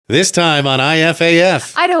This time on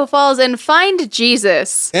IFAF. Idaho Falls and find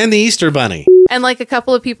Jesus. And the Easter Bunny. And like a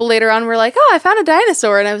couple of people later on were like, oh, I found a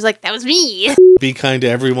dinosaur. And I was like, that was me. Be kind to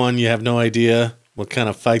everyone. You have no idea what kind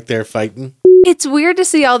of fight they're fighting. It's weird to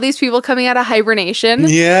see all these people coming out of hibernation.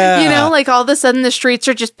 Yeah. You know, like all of a sudden the streets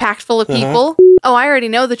are just packed full of people. Oh, I already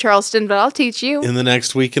know the Charleston, but I'll teach you. In the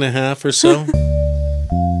next week and a half or so.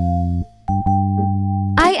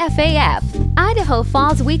 IFAF, Idaho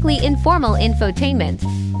Falls Weekly Informal Infotainment,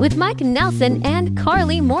 with Mike Nelson and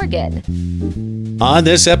Karley Morgan. On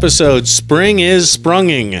this episode, spring is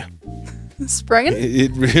sprunging. Sprungin'?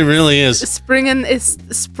 It really is. Springin' is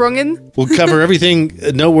sprungin'. We'll cover everything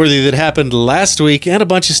noteworthy that happened last week and a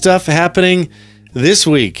bunch of stuff happening this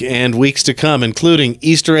week and weeks to come, including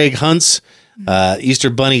Easter egg hunts, Easter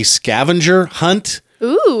bunny scavenger hunt.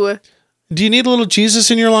 Ooh. Do you need a little Jesus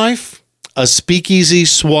in your life? A speakeasy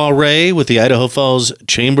soiree with the Idaho Falls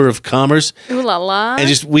Chamber of Commerce. Ooh la la.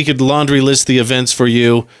 And we could laundry list the events for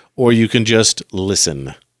you, or you can just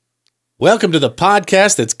listen. Welcome to the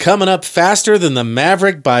podcast that's coming up faster than the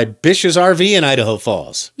Maverick by Bish's RV in Idaho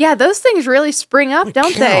Falls. Yeah, those things really spring up,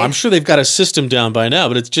 don't they? I'm sure they've got a system down by now,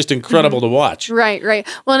 but it's just incredible to watch. Right, right.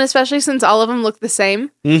 Well, and especially since all of them look the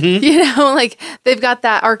same. Mm-hmm. You know, like they've got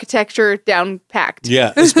that architecture down packed.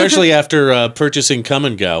 Yeah, especially after purchasing Come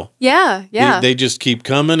and Go. Yeah, yeah. They just keep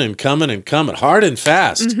coming and coming and coming, hard and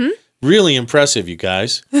fast. Mm-hmm. Really impressive, you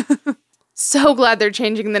guys. So glad they're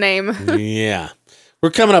changing the name. Yeah. We're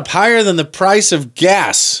coming up higher than the price of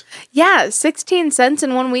gas. Yeah, 16 cents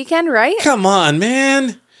in one weekend, right? Come on,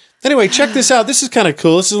 man. Anyway, check this out. This is kind of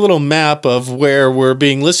cool. This is a little map of where we're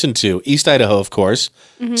being listened to. East Idaho, of course.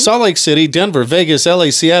 Salt Lake City, Denver, Vegas, LA,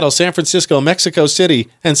 Seattle, San Francisco, Mexico City,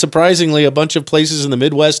 and surprisingly, a bunch of places in the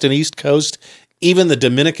Midwest and East Coast, even the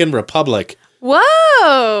Dominican Republic.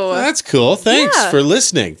 Whoa. That's cool. Thanks for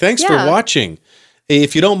listening. Thanks for watching.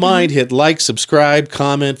 If you don't mind, hit like, subscribe,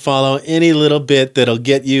 comment, follow, any little bit that'll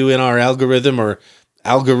get you in our algorithm or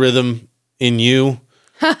algorithm in you.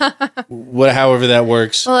 However that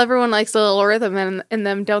works. Well, everyone likes a little rhythm in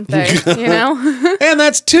them, don't they? You know? And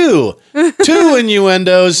that's two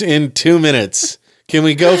innuendos in 2 minutes. Can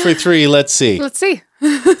we go for 3? Let's see. Let's see.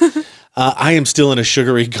 I am still in a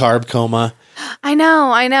sugary carb coma. I know.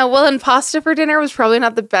 Well, and pasta for dinner was probably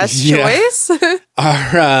not the best choice.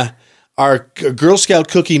 Our Girl Scout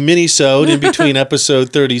cookie mini-sode in between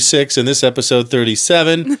episode 36 and this episode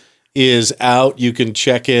 37 is out. You can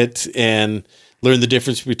check it and learn the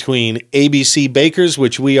difference between ABC bakers,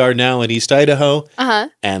 which we are now in East Idaho,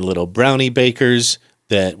 and little brownie bakers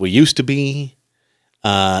that we used to be.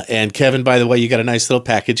 And Kevin, by the way, you got a nice little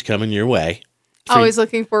package coming your way. Always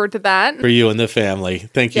looking forward to that. For you and the family.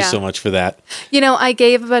 Thank you so much for that. You know, I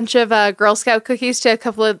gave a bunch of Girl Scout cookies to a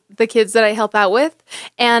couple of the kids that I help out with.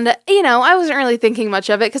 And, you know, I wasn't really thinking much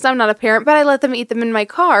of it because I'm not a parent, but I let them eat them in my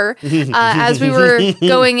car as we were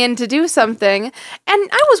going in to do something. And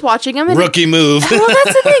I was watching them. And rookie move. Well,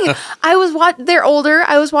 that's the thing. They're older.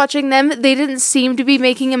 I was watching them. They didn't seem to be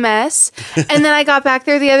making a mess. And then I got back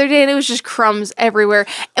there the other day and it was just crumbs everywhere.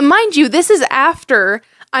 And mind you, this is after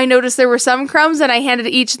I noticed there were some crumbs, and I handed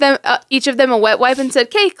each of them a wet wipe and said,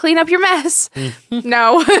 "Okay, clean up your mess."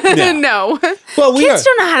 No, no. Well, kids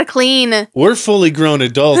don't know how to clean. We're fully grown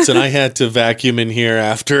adults, and I had to vacuum in here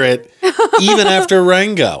after it, even after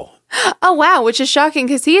Rango. Oh, wow, which is shocking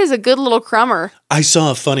because he is a good little crummer. I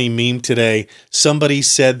saw a funny meme today. Somebody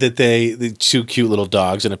said that the 2 cute little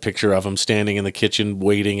dogs and a picture of them standing in the kitchen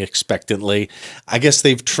waiting expectantly. I guess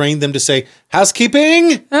they've trained them to say,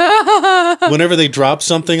 "Housekeeping!" whenever they drop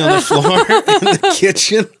something on the floor in the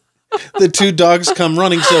kitchen. The 2 dogs come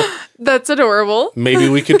running, so that's adorable. Maybe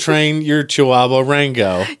we could train your Chihuahua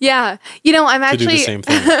Rango. Yeah, you know, I'm actually to do the same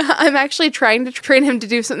thing. I'm actually trying to train him to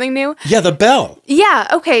do something new. Yeah, the bell. Yeah,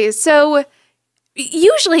 okay, so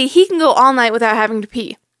usually he can go all night without having to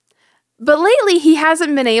pee. But lately he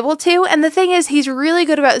hasn't been able to, and the thing is he's really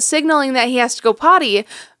good about signaling that he has to go potty,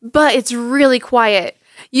 but it's really quiet.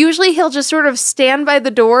 Usually he'll just sort of stand by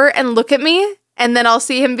the door and look at me, and then I'll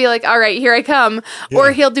see him be like, "All right, here I come." Yeah.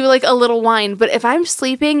 Or he'll do like a little whine. But if I'm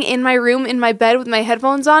sleeping in my room, in my bed with my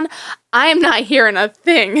headphones on, I'm not hearing a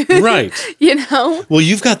thing. Right. You know? Well,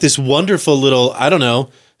 you've got this wonderful little, I don't know,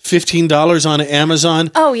 $15 on Amazon.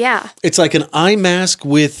 Oh, yeah. It's like an eye mask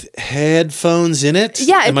with headphones in it.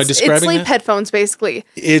 Yeah, Am I describing it's sleep that? headphones, basically.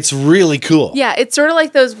 It's really cool. Yeah, it's sort of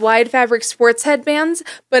like those wide fabric sports headbands,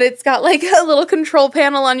 but it's got like a little control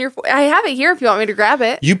panel on your... I have it here if you want me to grab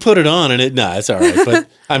it. You put it on and it's all right, but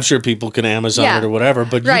I'm sure people can Amazon it or whatever,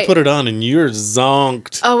 but you put it on and you're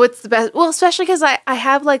zonked. Oh, it's the best. Well, especially because I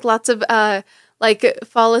have like lots of... like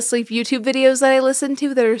fall asleep YouTube videos that I listen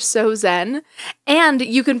to that are so zen. And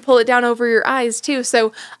you can pull it down over your eyes too.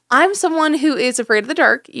 So I'm someone who is afraid of the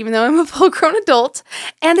dark, even though I'm a full-grown adult.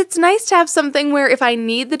 And it's nice to have something where if I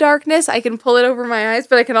need the darkness, I can pull it over my eyes,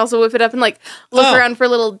 but I can also whip it up and like look around for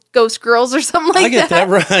little ghost girls or something like that. I get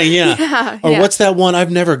that right, yeah. Or what's that one?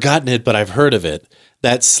 I've never gotten it, but I've heard of it.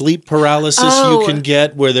 That sleep paralysis you can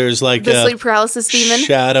get where there's like the sleep paralysis demon,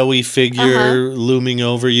 shadowy figure looming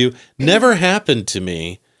over you. Never happened to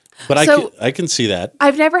me, but I can see that.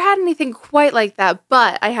 I've never had anything quite like that,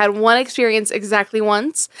 but I had one experience exactly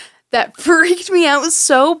once that freaked me out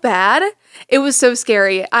so bad. It was so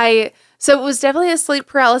scary. So it was definitely a sleep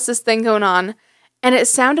paralysis thing going on, and it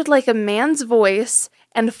sounded like a man's voice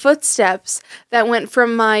and footsteps that went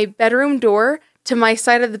from my bedroom door to my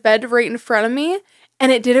side of the bed right in front of me.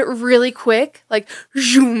 And it did it really quick, like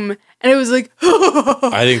zoom, and it was like.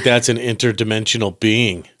 I think that's an interdimensional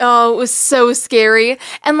being. Oh, it was so scary,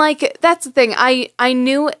 and like that's the thing. I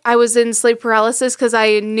knew I was in sleep paralysis because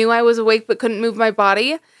I knew I was awake but couldn't move my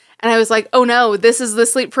body, and I was like, oh no, this is the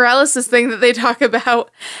sleep paralysis thing that they talk about,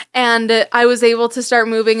 and I was able to start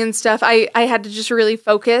moving and stuff. I had to just really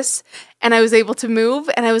focus, and I was able to move,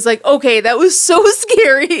 and I was like, okay, that was so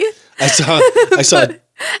scary. I saw.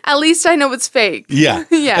 At least I know it's fake. Yeah.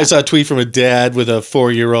 I saw a tweet from a dad with a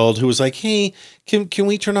 4-year-old who was like, hey, can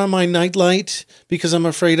we turn on my nightlight? Because I'm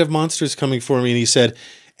afraid of monsters coming for me. And he said,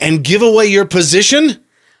 and give away your position?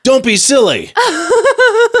 Don't be silly.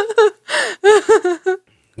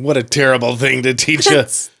 What a terrible thing to teach a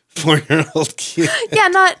 4-year-old kid.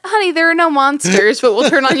 Yeah, honey, there are no monsters, but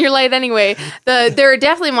we'll turn on your light anyway. There are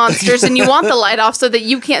definitely monsters, and you want the light off so that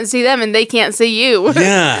you can't see them and they can't see you.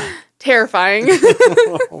 Yeah. Terrifying.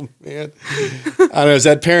 Oh, man. I don't know, is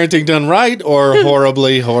that parenting done right or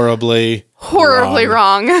horribly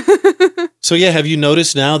wrong? So, yeah, have you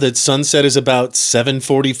noticed now that sunset is about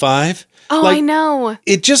 7:45? Oh, I know.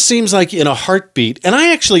 It just seems like in a heartbeat. And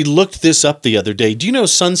I actually looked this up the other day. Do you know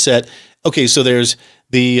sunset? Okay, so there's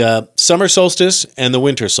the summer solstice and the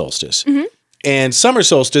winter solstice. Mm-hmm. And summer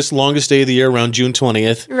solstice, longest day of the year, around June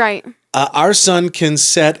 20th. Right. Our sun can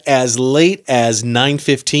set as late as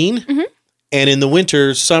 9:15, and in the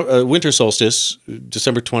winter solstice,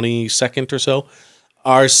 December 22nd or so,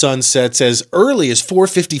 our sun sets as early as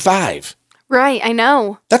 4:55. Right, I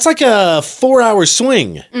know. That's like a 4-hour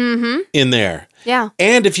swing in there. Yeah.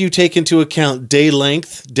 And if you take into account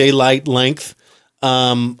daylight length,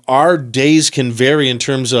 our days can vary in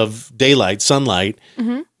terms of daylight, sunlight,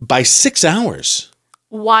 by 6 hours.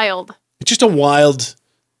 Wild. It's just a wild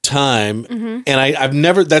time, and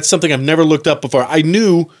that's something I've never looked up before. I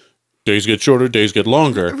knew days get shorter, days get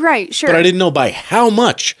longer. Right, sure. But I didn't know by how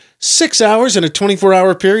much. 6 hours in a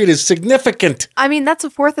 24-hour period is significant. I mean, that's a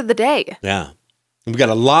fourth of the day. Yeah. We've got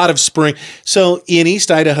a lot of spring. So in East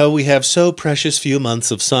Idaho, we have so precious few months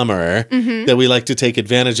of summer that we like to take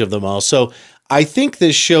advantage of them all. So I think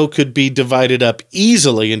this show could be divided up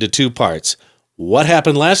easily into 2 parts. What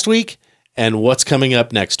happened last week and what's coming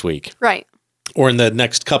up next week. Right. Or in the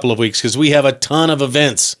next couple of weeks, because we have a ton of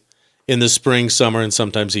events in the spring, summer, and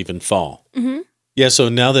sometimes even fall. Yeah, so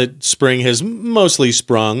now that spring has mostly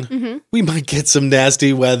sprung, we might get some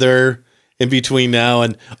nasty weather in between now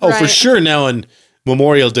and, for sure now and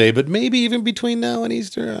Memorial Day, but maybe even between now and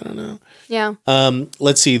Easter, I don't know. Yeah.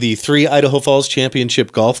 Let's see, the 3 Idaho Falls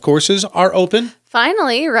Championship golf courses are open.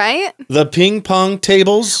 Finally, right? The ping pong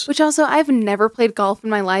tables. Which also, I've never played golf in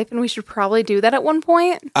my life, and we should probably do that at one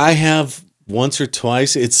point. I have once or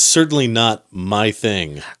twice. It's certainly not my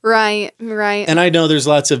thing. Right, right. And I know there's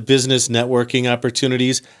lots of business networking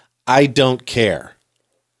opportunities. I don't care.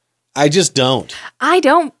 I just don't. I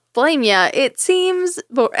don't blame you. It seems...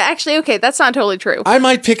 Actually, okay, that's not totally true. I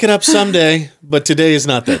might pick it up someday, but today is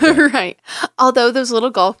not that day. Right. Although those little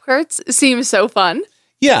golf carts seem so fun.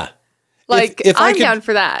 Yeah. Like, if I'm down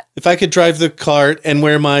for that. If I could drive the cart and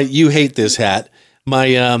wear my you hate this hat,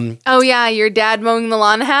 my oh yeah, your dad mowing the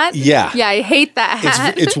lawn hat? Yeah. Yeah, I hate that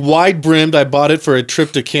hat. It's wide brimmed. I bought it for a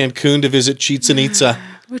trip to Cancun to visit Chichen Itza.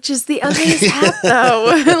 Which is the ugliest hat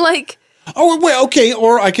though. Like, oh, wait, okay.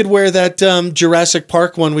 Or I could wear that Jurassic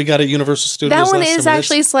Park one we got at Universal Studios. That one is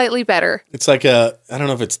actually slightly better. It's like I don't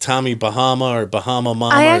know if it's Tommy Bahama or Bahama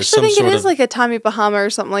Mama I or some actually think sort it is of like a Tommy Bahama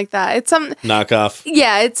or something like that. It's some knockoff.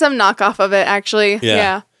 Yeah, it's some knockoff of it actually.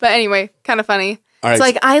 Yeah. But anyway, kind of funny. It's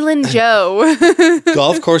like Island Joe.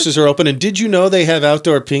 Golf courses are open. And did you know they have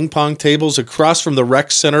outdoor ping pong tables across from the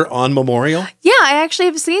rec center on Memorial? Yeah, I actually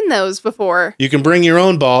have seen those before. You can bring your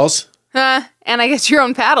own balls. And I guess your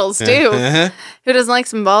own paddles, too. Who doesn't like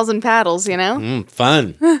some balls and paddles, you know?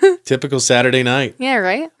 Fun. Typical Saturday night. Yeah,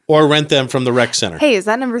 right? or rent them from the rec center. Hey, is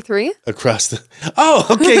that number 3? Across the... Oh,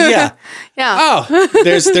 okay, yeah. Yeah. Oh,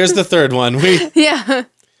 there's the third one. Yeah.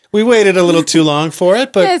 We waited a little too long for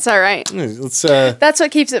it, but... It's all right. Let's That's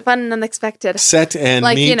what keeps it fun and unexpected. set and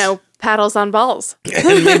Like, meet. paddles on balls.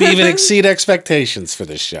 And maybe even exceed expectations for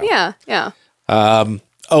this show. Yeah, yeah.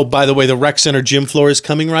 Oh, by the way, the rec center gym floor is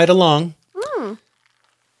coming right along.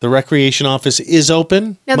 The recreation office is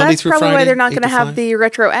open Now, Monday that's through probably Friday. why they're not 8 going to to have 5. the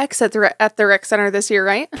Retro X at the rec center this year,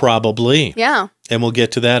 right? Probably. Yeah. And we'll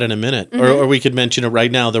get to that in a minute. Or we could mention it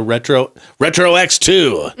right now. The Retro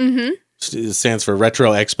X2. Mm-hmm. It stands for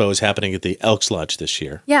Retro Expo, is happening at the Elks Lodge this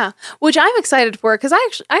year. Yeah, which I'm excited for because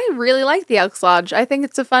I really like the Elks Lodge. I think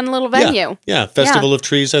it's a fun little venue. Yeah. Festival of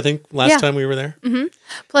Trees, I think, last time we were there.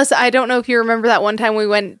 Plus, I don't know if you remember that one time we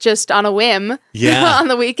went just on a whim on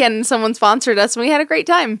the weekend and someone sponsored us and we had a great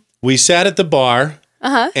time. We sat at the bar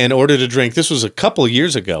and ordered a drink. This was a couple of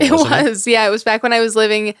years ago, wasn't it? It was. Yeah, it was back when I was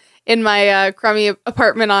living in my crummy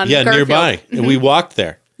apartment on Garfield. Nearby. And we walked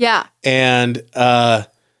there. Yeah. And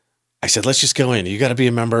I said, let's just go in. You got to be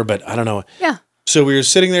a member, but I don't know. Yeah. So we were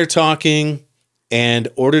sitting there talking and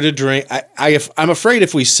ordered a drink. I'm afraid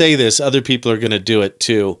if we say this, other people are going to do it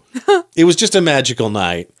too. It was just a magical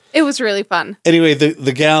night. It was really fun. Anyway,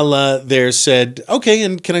 the gal there said, okay,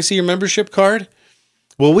 and can I see your membership card?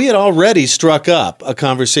 Well, we had already struck up a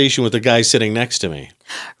conversation with the guy sitting next to me.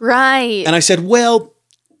 Right. And I said, well,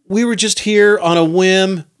 we were just here on a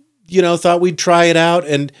whim, thought we'd try it out.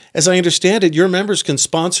 And as I understand it, your members can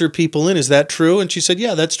sponsor people in. Is that true? And she said,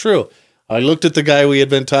 yeah, that's true. I looked at the guy we had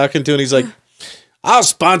been talking to and he's like, I'll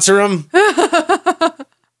sponsor him.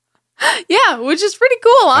 Yeah, which is pretty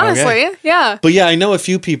cool, honestly. Okay. Yeah. But yeah, I know a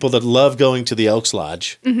few people that love going to the Elks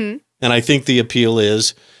Lodge. Mm-hmm. And I think the appeal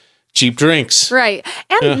is cheap drinks. Right.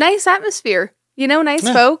 And nice atmosphere. Nice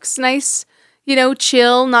folks, nice,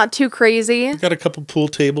 chill, not too crazy. Got a couple pool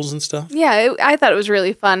tables and stuff. Yeah, I thought it was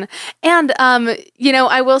really fun. And,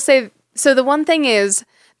 I will say, so the one thing is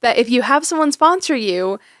that if you have someone sponsor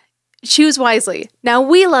you, choose wisely. Now,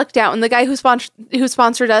 we lucked out, and the guy who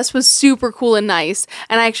sponsored us was super cool and nice,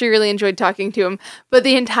 and I actually really enjoyed talking to him. But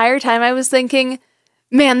the entire time I was thinking,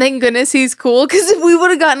 man, thank goodness he's cool, because if we would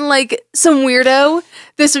have gotten, some weirdo,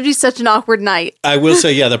 this would be such an awkward night. I will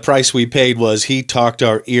say, yeah, the price we paid was he talked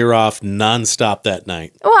our ear off nonstop that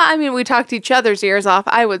night. Well, I mean, we talked each other's ears off,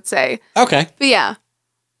 I would say. Okay. But yeah.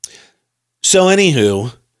 So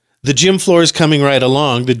anywho, the gym floor is coming right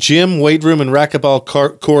along. The gym, weight room, and racquetball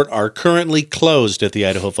court are currently closed at the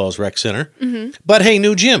Idaho Falls Rec Center. Mm-hmm. But hey,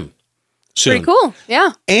 new gym soon. Pretty cool,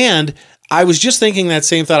 yeah. And I was just thinking that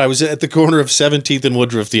same thought. I was at the corner of 17th and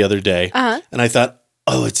Woodruff the other day, and I thought,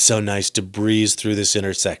 oh, it's so nice to breeze through this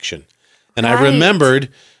intersection. And I remembered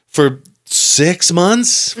for 6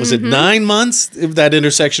 months, was it 9 months, if that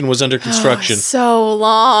intersection was under construction. So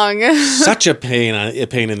long. Such a pain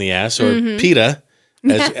in the ass, or PETA,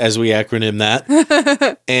 as we acronym that.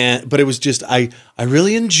 But it was just, I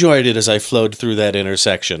really enjoyed it as I flowed through that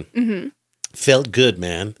intersection. Mm-hmm. Felt good,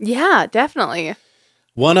 man. Yeah, definitely.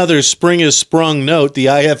 One other spring is sprung note, the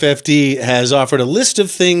IFFD has offered a list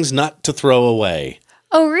of things not to throw away.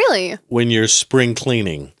 Oh, really? When you're spring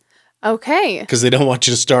cleaning. Okay. Because they don't want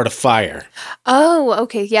you to start a fire. Oh,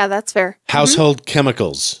 okay. Yeah, that's fair. Household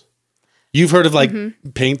chemicals. You've heard of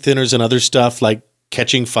paint thinners and other stuff like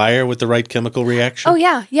catching fire with the right chemical reaction? Oh,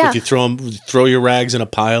 yeah, yeah. If you throw your rags in a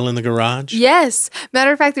pile in the garage? Yes.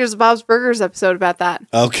 Matter of fact, there's a Bob's Burgers episode about that.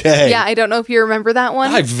 Okay. Yeah, I don't know if you remember that one.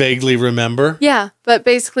 I vaguely remember. Yeah, but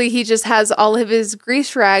basically he just has all of his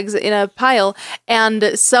grease rags in a pile,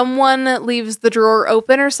 and someone leaves the drawer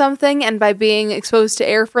open or something, and by being exposed to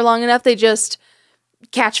air for long enough, they just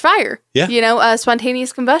catch fire. Yeah.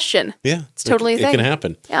 Spontaneous combustion. Yeah. It's totally a thing. It can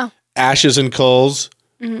happen. Yeah. Ashes and coals.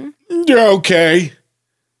 You're okay.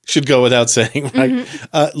 Should go without saying,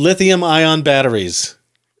 right? Lithium-ion batteries.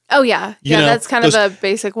 Oh, yeah. Yeah, that's kind of a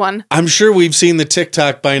basic one. I'm sure we've seen the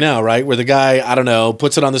TikTok by now, right? Where the guy, I don't know,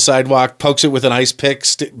 puts it on the sidewalk, pokes it with an ice pick,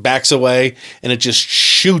 backs away, and it just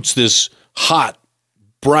shoots this hot,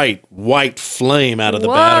 bright, white flame out of the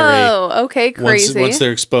battery. Whoa, okay, crazy. Once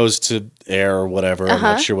they're exposed to air or whatever. I'm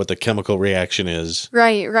not sure what the chemical reaction is.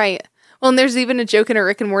 Right. Well, and there's even a joke in a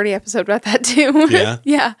Rick and Morty episode about that, too. Yeah?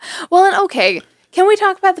 Yeah. Well, and okay, can we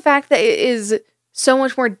talk about the fact that it is so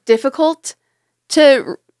much more difficult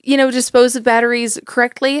to, dispose of batteries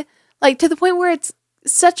correctly? Like, to the point where it's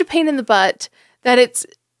such a pain in the butt that it's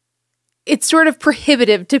sort of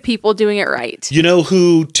prohibitive to people doing it right. You know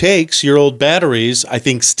who takes your old batteries, I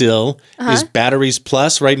think still, is Batteries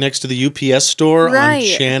Plus right next to the UPS store on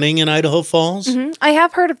Channing in Idaho Falls. Mm-hmm. I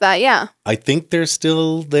have heard of that, yeah. I think they're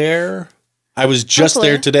still there. I was just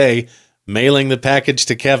there today mailing the package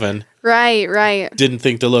to Kevin. Right. Didn't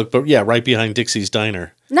think to look, but yeah, right behind Dixie's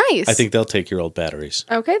Diner. Nice. I think they'll take your old batteries.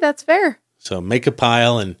 Okay, that's fair. So make a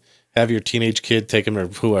pile and have your teenage kid take them or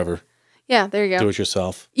whoever. Yeah, there you go. Do it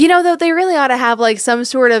yourself. You know, though, they really ought to have like some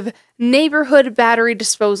sort of neighborhood battery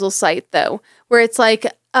disposal site, though, where it's like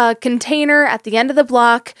a container at the end of the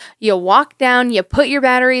block. You walk down, you put your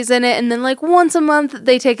batteries in it, and then like once a month,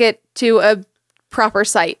 they take it to a proper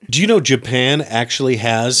site. Do you know Japan actually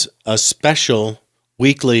has a special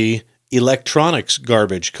weekly electronics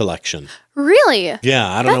garbage collection? Really? Yeah,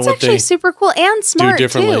 I don't know what That's actually super cool and smart, do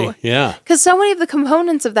differently. too. Yeah. Because so many of the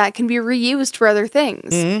components of that can be reused for other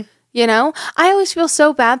things. Mm-hmm. You know, I always feel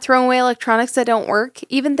so bad throwing away electronics that don't work,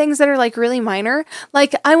 even things that are like really minor.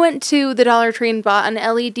 Like I went to the Dollar Tree and bought an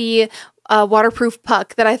LED waterproof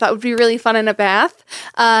puck that I thought would be really fun in a bath.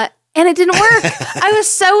 And it didn't work. I was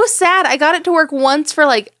so sad. I got it to work once for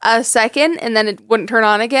like a second and then it wouldn't turn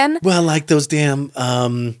on again. Well, like those damn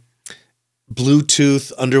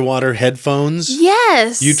Bluetooth underwater headphones.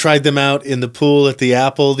 Yes. You tried them out in the pool at the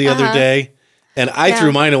Apple the other day. And I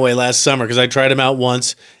threw mine away last summer because I tried them out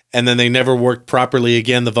once and then they never worked properly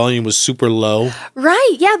again. The volume was super low.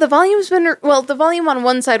 Right. Yeah. The volume on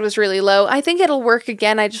one side was really low. I think it'll work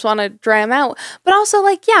again. I just want to dry them out. But also,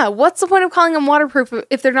 like, yeah, what's the point of calling them waterproof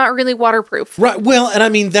if they're not really waterproof? Right. Well, and I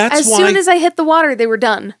mean, that's why. As soon as I hit the water, they were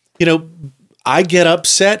done. You know, I get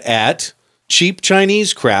upset at cheap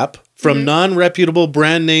Chinese crap from non-reputable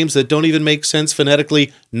brand names that don't even make sense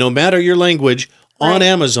phonetically, no matter your language, on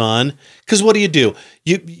Amazon. Because what do?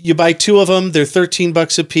 You buy two of them, they're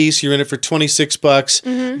 $13 a piece, you're in it for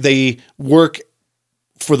 $26. They work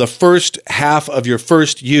for the first half of your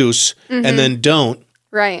first use and then don't.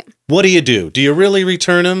 Right. What do? Do you really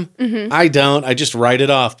return them? I don't. I just write it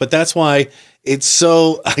off. But that's why I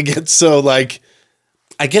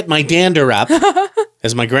get my dander up,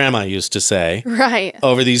 as my grandma used to say,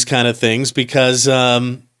 over these kind of things because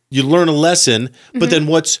you learn a lesson, but then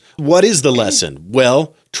what is the lesson?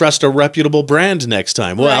 Well, trust a reputable brand next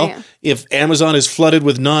time. Well, if Amazon is flooded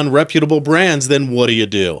with non-reputable brands, then what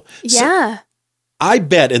do? Yeah. So I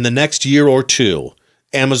bet in the next year or two,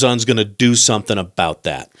 Amazon's going to do something about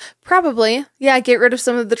that. Probably. Yeah, get rid of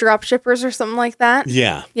some of the drop shippers or something like that.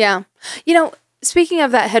 Yeah. Yeah. You know, speaking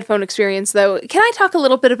of that headphone experience, though, can I talk a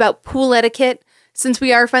little bit about pool etiquette since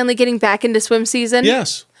we are finally getting back into swim season?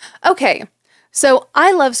 Yes. Okay. So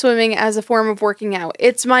I love swimming as a form of working out.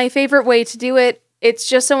 It's my favorite way to do it. It's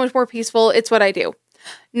just so much more peaceful. It's what I do.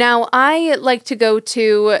 Now, I like to go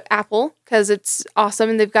to Apple because it's awesome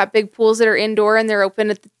and they've got big pools that are indoor and they're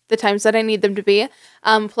open at the times that I need them to be.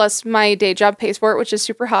 Plus, my day job pays for it, which is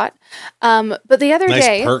super hot. But the other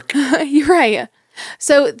day... Nice perk. You're right.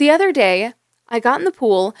 So the other day, I got in the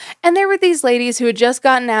pool, and there were these ladies who had just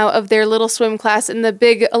gotten out of their little swim class in the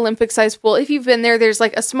big Olympic-sized pool. If you've been there, there's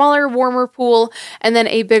like a smaller, warmer pool, and then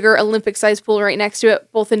a bigger Olympic-sized pool right next to it,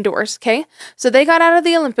 both indoors, okay? So they got out of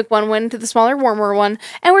the Olympic one, went into the smaller, warmer one,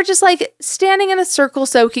 and were just like standing in a circle,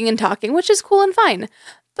 soaking and talking, which is cool and fine.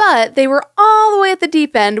 But they were all the way at the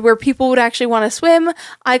deep end where people would actually want to swim.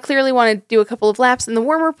 I clearly wanted to do a couple of laps in the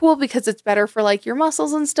warmer pool because it's better for like your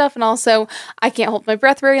muscles and stuff. And also I can't hold my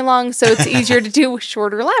breath very long, so it's easier to do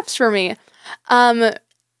shorter laps for me.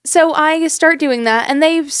 So I start doing that and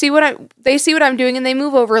they see what I'm doing and they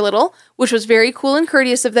move over a little, which was very cool and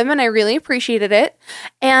courteous of them. And I really appreciated it.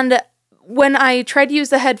 And when I tried to use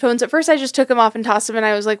the headphones, at first I just took them off and tossed them and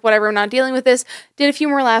I was like, whatever, I'm not dealing with this. Did a few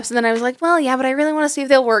more laps and then I was like, well, yeah, but I really want to see if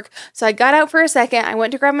they'll work. So I got out for a second. I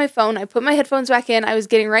went to grab my phone. I put my headphones back in. I was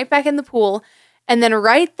getting right back in the pool. And then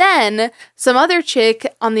right then, some other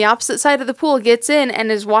chick on the opposite side of the pool gets in and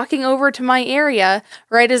is walking over to my area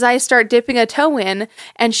right as I start dipping a toe in.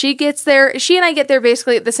 And she gets there. She and I get there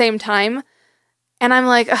basically at the same time. And I'm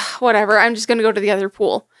like, whatever, I'm just going to go to the other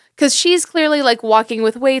pool. Because she's clearly like walking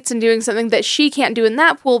with weights and doing something that she can't do in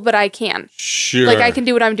that pool, but I can. Sure. Like I can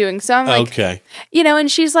do what I'm doing. So I'm like, okay. You know,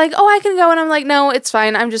 and she's like, oh, I can go. And I'm like, no, it's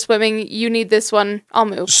fine. I'm just swimming. You need this one. I'll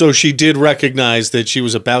move. So she did recognize that she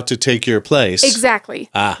was about to take your place. Exactly.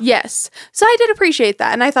 Yes. So I did appreciate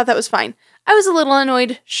that. And I thought that was fine. I was a little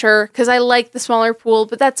annoyed, sure, because I like the smaller pool,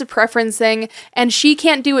 but that's a preference thing. And she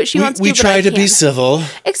can't do what she wants to do. We try to be civil.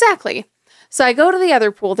 Exactly. So I go to the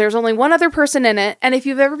other pool. There's only one other person in it. And if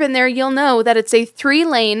you've ever been there, you'll know that it's a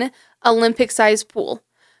 3-lane Olympic-sized pool.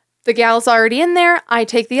 The gal's already in there. I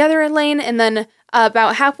take the other lane. And then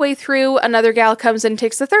about halfway through, another gal comes and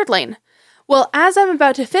takes the 3rd lane. Well, as I'm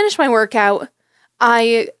about to finish my workout,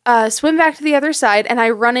 I swim back to the other side and I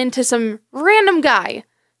run into some random guy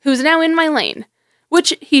who's now in my lane,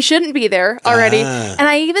 which he shouldn't be there already. And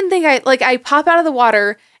I even think I pop out of the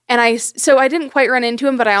water So I didn't quite run into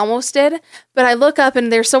him, but I almost did. But I look up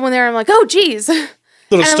and there's someone there. I'm like, oh, geez.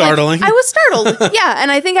 Little startling. Like, I was startled. Yeah.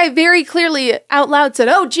 And I think I very clearly out loud said,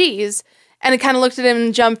 oh, geez. And I kind of looked at him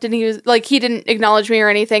and jumped, and he was like, he didn't acknowledge me or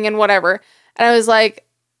anything and whatever. And I was like,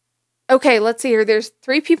 okay, let's see here. There's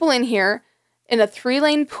 3 people in here in a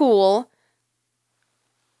 3-lane pool.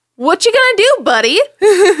 What you gonna do, buddy?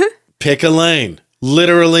 Pick a lane.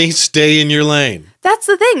 Literally stay in your lane. That's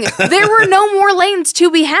the thing. There were no more lanes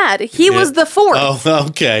to be had. He was the 4th. Oh,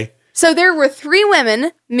 okay. So there were 3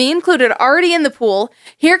 women, me included, already in the pool.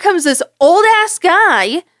 Here comes this old-ass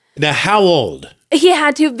guy. Now, how old? He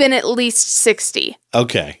had to have been at least 60.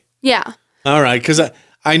 Okay. Yeah. All right, because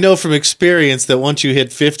I know from experience that once you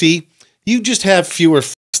hit 50, you just have fewer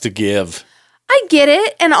f***s to give. I get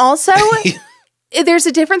it. And also, there's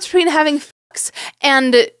a difference between having f***s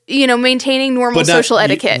and, maintaining normal social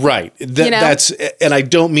etiquette. Right. That's, and I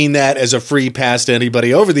don't mean that as a free pass to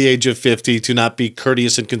anybody over the age of 50 to not be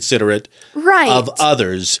courteous and considerate of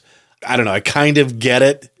others. I don't know. I kind of get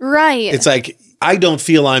it. Right. It's like, I don't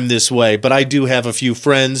feel I'm this way, but I do have a few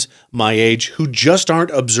friends my age who just aren't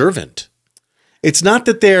observant. It's not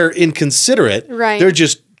that they're inconsiderate. Right. They're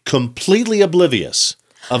just completely oblivious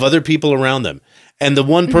of other people around them. And the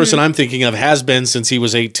one person I'm thinking of has been since he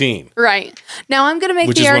was 18. Right. Now I'm going to make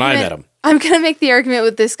which the is argument. when I met him. I'm going to make the argument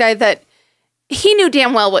with this guy that he knew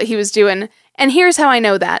damn well what he was doing. And here's how I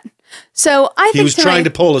know that. So I think he was trying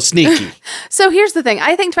to pull a sneaky. So here's the thing.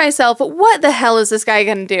 I think to myself, what the hell is this guy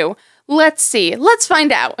going to do? Let's see. Let's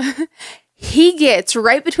find out. He gets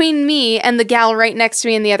right between me and the gal right next to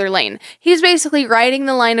me in the other lane. He's basically riding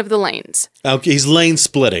the line of the lanes. Okay, he's lane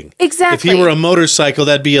splitting. Exactly. If he were a motorcycle,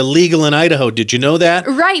 that'd be illegal in Idaho. Did you know that?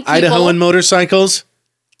 Right, people. Idaho and motorcycles.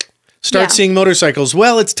 Start seeing motorcycles.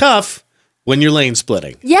 Well, it's tough when you're lane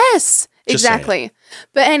splitting. Yes, exactly.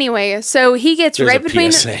 But anyway, so he gets right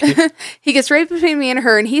between he gets right between me and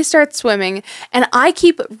her, and he starts swimming, and I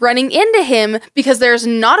keep running into him because there's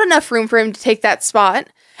not enough room for him to take that spot.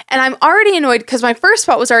 And I'm already annoyed because my first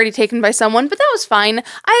spot was already taken by someone, but that was fine.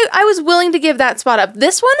 I was willing to give that spot up.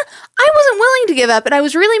 This one, I wasn't willing to give up, and I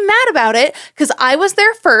was really mad about it because I was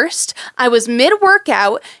there first. I was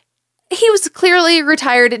mid-workout. He was clearly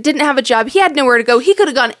retired, didn't have a job. He had nowhere to go. He could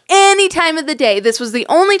have gone any time of the day. This was the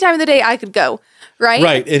only time of the day I could go, right?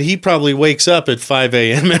 Right, and he probably wakes up at 5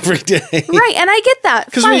 a.m. every day. Right, and I get that.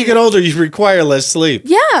 Because when you get older, you require less sleep.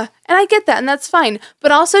 Yeah, and I get that, and that's fine.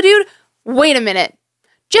 But also, dude, wait a minute.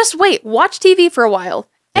 Just wait. Watch TV for a while.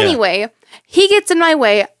 Anyway, he gets in my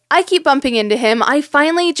way. I keep bumping into him. I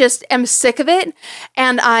finally just am sick of it,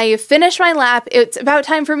 and I finish my lap. It's about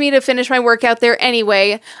time for me to finish my workout there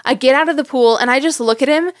anyway. I get out of the pool, and I just look at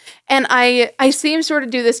him, and I see him sort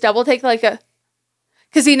of do this double take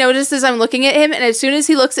because he notices I'm looking at him, and as soon as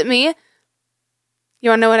he looks at me, you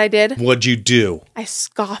want to know what I did? What'd you do? I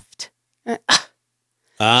scoffed.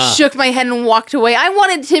 Shook my head and walked away. I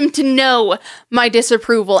wanted him to know my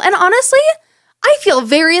disapproval. And honestly, I feel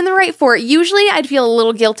very in the right for it. Usually I'd feel a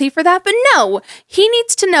little guilty for that, but no. He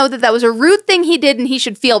needs to know that that was a rude thing he did and he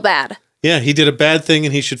should feel bad. Yeah, he did a bad thing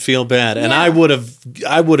and he should feel bad. And I would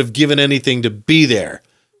have given anything to be there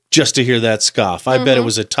just to hear that scoff. I bet it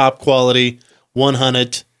was a top quality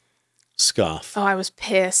 100 scoff. Oh, I was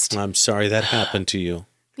pissed. I'm sorry that happened to you.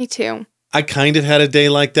 Me too. I kind of had a day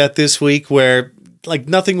like that this week where like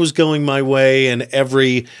nothing was going my way and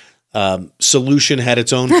every solution had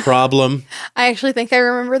its own problem. I actually think I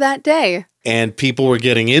remember that day. And people were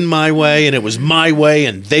getting in my way and it was my way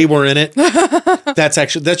and they were in it.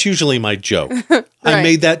 That's usually my joke. Right. I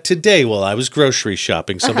made that today while I was grocery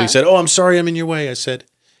shopping. Somebody said, "Oh, I'm sorry I'm in your way." I said,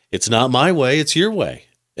 "It's not my way, it's your way.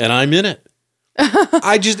 And I'm in it."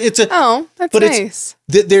 Oh, that's nice.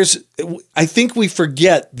 I think we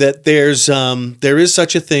forget that there is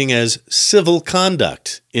such a thing as civil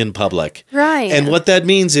conduct in public. Right. And what that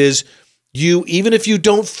means is even if you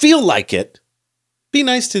don't feel like it, be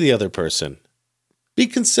nice to the other person. Be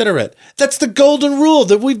considerate. That's the golden rule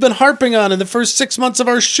that we've been harping on in the first 6 months of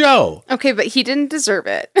our show. Okay, but he didn't deserve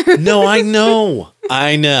it. No, I know.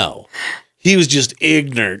 I know. He was just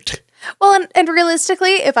ignorant. Well, and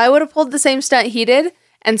realistically, if I would have pulled the same stunt he did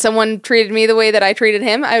and someone treated me the way that I treated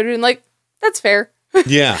him, I would have been like, that's fair.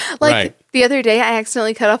 Yeah, like the other day, I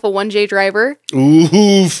accidentally cut off a 1J driver.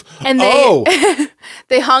 Oof. And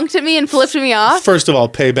they honked at me and flipped me off. First of all,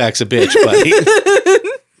 payback's a bitch, buddy.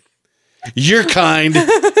 You're kind.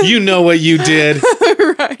 You know what you did.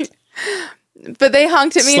 Right. But they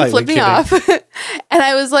honked at me and flipped me off. And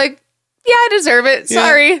I was like, yeah, I deserve it.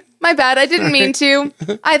 Sorry. Yeah. My bad. I didn't mean to.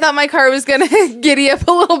 I thought my car was going to giddy up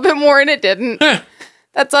a little bit more and it didn't.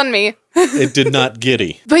 That's on me. It did not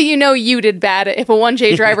giddy. But you did bad if a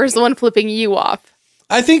 1J driver is the one flipping you off.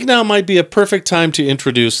 I think now might be a perfect time to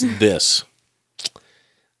introduce this.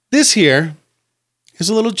 This here is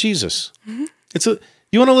a little Jesus.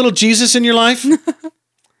 You want a little Jesus in your life?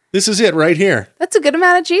 This is it right here. That's a good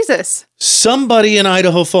amount of Jesus. Somebody in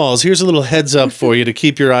Idaho Falls. Here's a little heads up for you to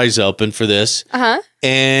keep your eyes open for this.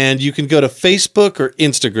 And you can go to Facebook or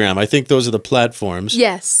Instagram. I think those are the platforms.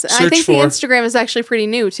 Yes. I think the Instagram is actually pretty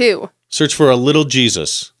new, too. Search for a little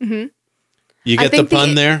Jesus. You get the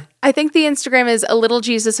pun there? I think the Instagram is a little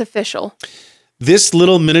Jesus official. This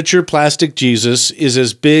little miniature plastic Jesus is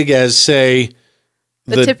as big as, say...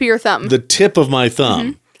 The tip of your thumb. The tip of my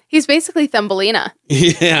thumb. He's basically Thumbelina.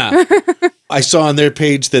 Yeah. I saw on their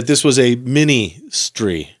page that this was a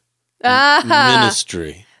ministry.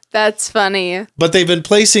 Ministry. That's funny. But they've been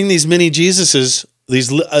placing these mini Jesuses,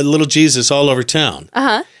 these little Jesus all over town.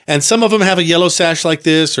 And some of them have a yellow sash like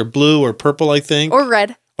this, or blue, or purple, I think. Or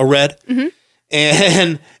red. Or red.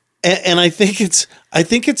 And I think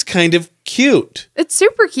it's kind of cute. It's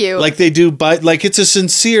super cute. Like they do, like it's a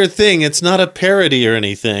sincere thing. It's not a parody or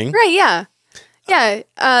anything. Right, yeah. Yeah,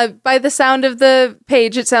 by the sound of the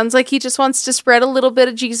page, it sounds like he just wants to spread a little bit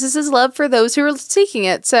of Jesus's love for those who are seeking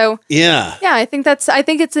it. So yeah, I think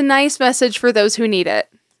it's a nice message for those who need it.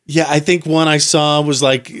 Yeah, I think one I saw was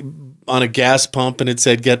like on a gas pump, and it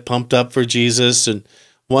said "Get pumped up for Jesus," and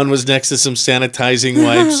one was next to some sanitizing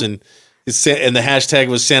wipes, and the hashtag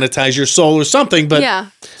was "Sanitize your soul" or something. But yeah,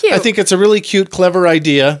 cute. I think it's a really cute, clever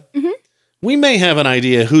idea. We may have an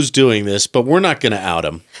idea who's doing this, but we're not going to out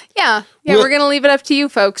them. Yeah, we're going to leave it up to you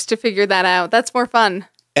folks to figure that out. That's more fun.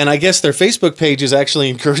 And I guess their Facebook page is actually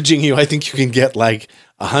encouraging you. I think you can get like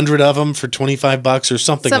 100 of them for $25 or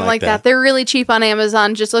something like that. They're really cheap on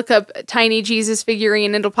Amazon. Just look up tiny Jesus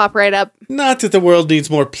figurine. It'll pop right up. Not that the world needs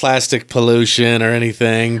more plastic pollution or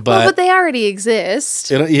anything, but they already exist.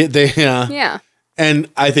 Yeah. And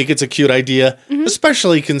I think it's a cute idea,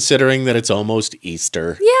 especially considering that it's almost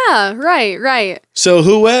Easter. Yeah, right. So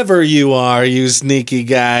whoever you are, you sneaky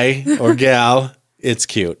guy or gal, it's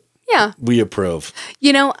cute. Yeah. We approve.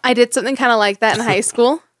 I did something kind of like that in high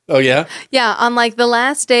school. Oh, yeah? Yeah, on like the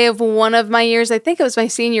last day of one of my years, I think it was my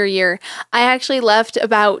senior year, I actually left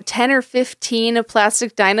about 10 or 15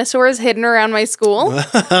 plastic dinosaurs hidden around my school.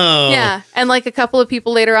 Oh. Yeah, and like a couple of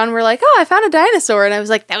people later on were like, "Oh, I found a dinosaur." And I was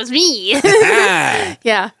like, "That was me."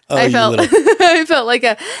 Yeah, oh, I felt like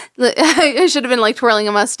I should have been like twirling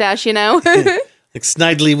a mustache, Like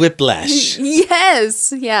Snidely Whiplash.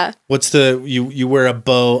 Yes, yeah. What's you wear a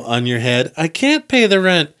bow on your head? I can't pay the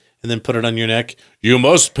rent. And then put it on your neck. You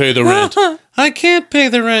must pay the rent. I can't pay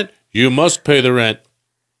the rent. You must pay the rent.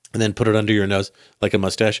 And then put it under your nose like a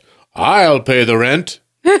mustache. I'll pay the rent.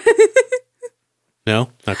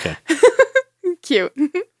 No? Okay. Cute.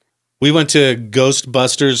 We went to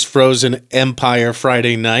Ghostbusters Frozen Empire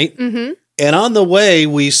Friday night. And on the way,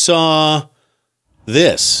 we saw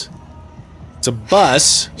this. It's a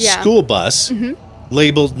bus, school bus,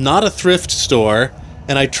 labeled not a thrift store.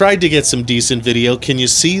 And I tried to get some decent video. Can you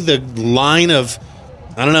see the line of,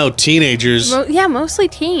 I don't know, teenagers? Mostly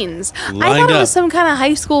teens. I thought it was some kind of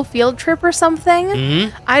high school field trip or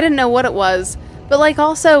something. I didn't know what it was. But like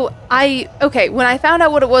also, when I found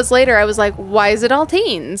out what it was later, I was like, why is it all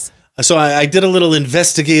teens? So I did a little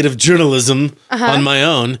investigative journalism on my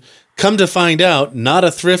own. Come to find out, Not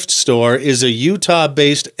a Thrift Store is a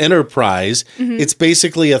Utah-based enterprise. It's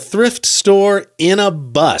basically a thrift store in a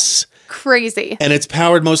bus. Crazy. And it's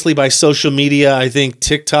powered mostly by social media, I think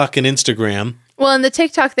TikTok and Instagram. Well, and the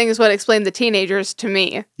TikTok thing is what explained the teenagers to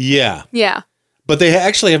me. Yeah. Yeah. But they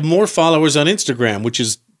actually have more followers on Instagram, which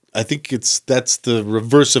is, I think that's the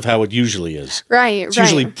reverse of how it usually is. Right, It's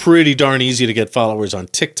usually pretty darn easy to get followers on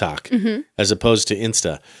TikTok as opposed to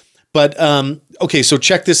Insta. But, okay, so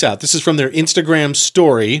check this out. This is from their Instagram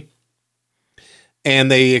story.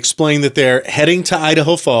 And they explain that they're heading to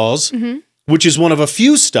Idaho Falls, which is one of a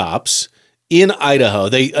few stops in Idaho.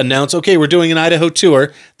 They announce, okay, we're doing an Idaho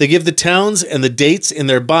tour. They give the towns and the dates in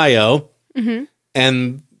their bio.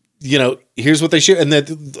 And, here's what they shoot. And that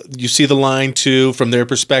you see the line, too, from their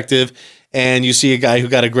perspective. And you see a guy who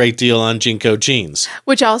got a great deal on JNCO jeans.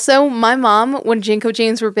 Which also, my mom, when JNCO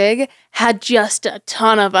jeans were big, had just a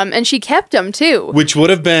ton of them. And she kept them, too. Which would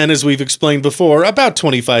have been, as we've explained before, about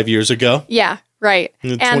 25 years ago. Yeah. Right.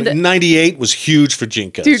 And 98 was huge for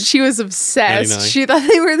JNCOs. Dude, she was obsessed. 99. She thought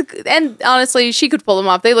they were, and honestly, she could pull them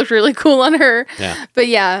off. They looked really cool on her. Yeah. But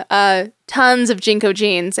yeah, tons of JNCO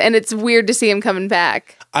jeans, and it's weird to see them coming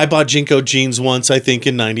back. I bought JNCO jeans once, I think,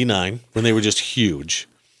 in 99, when they were just huge.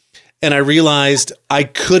 And I realized I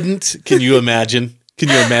couldn't, can you imagine? Can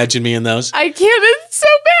you imagine me in those? I can't. It's so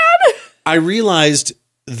bad. I realized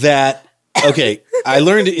that, okay, I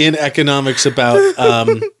learned in economics about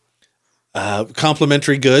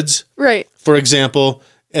complementary goods. Right. For example,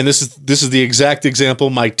 and this is the exact example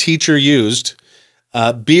my teacher used.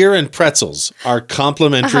 Beer and pretzels are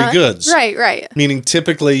complementary goods. Right. Meaning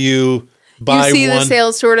typically you buy you see one the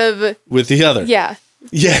sales sort of with the other. Yeah.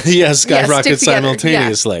 Yeah, skyrocket stick together.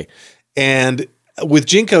 simultaneously. And with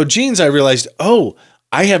JNCO jeans, I realized,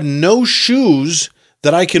 I have no shoes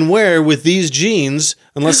that I can wear with these jeans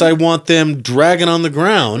unless I want them dragging on the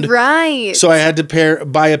ground. Right. So I had to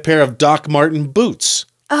buy a pair of Doc Marten boots.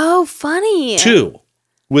 Oh, funny. 2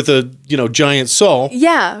 with a, giant sole.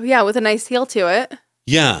 Yeah, with a nice heel to it.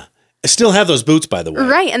 Yeah. I still have those boots, by the way.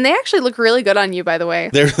 Right, and they actually look really good on you, by the way.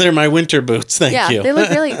 They're my winter boots. Thank you. Yeah, they look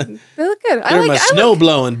good. They're my snow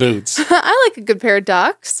blowing boots. I like a good pair of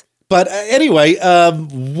Docs. But anyway,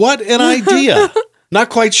 what an idea. Not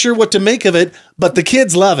quite sure what to make of it, but the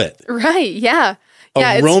kids love it. Right, yeah.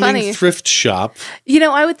 Yeah, A it's roaming funny. thrift shop.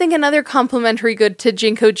 I would think another complimentary good to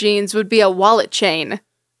JNCO jeans would be a wallet chain.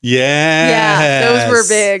 Yes. Yeah, those were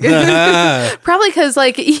big. Probably because,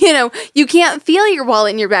 you can't feel your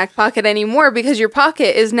wallet in your back pocket anymore because your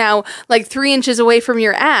pocket is now 3 inches away from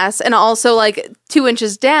your ass and also 2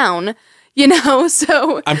 inches down,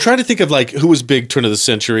 so. I'm trying to think of who was big turn of the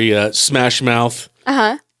century. Smash Mouth.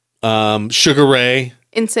 Sugar Ray.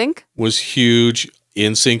 NSYNC. Was huge.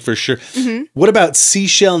 NSYNC for sure. Mm-hmm. What about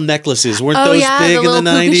seashell necklaces? Weren't those big in the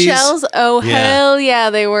 90s? Shells? Oh, yeah. Hell yeah,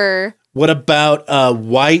 they were. What about a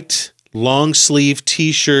white long sleeve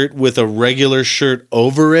t-shirt with a regular shirt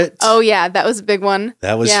over it? Oh yeah, that was a big one.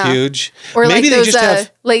 That was huge. Or maybe those they just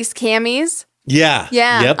have lace camis. Yeah.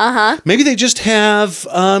 Yeah. Yep. Maybe they just have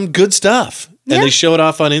good stuff and they show it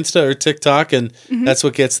off on Insta or TikTok and that's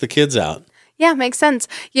what gets the kids out. Yeah, makes sense.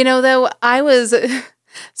 Though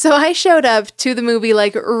so I showed up to the movie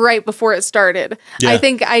right before it started. Yeah. I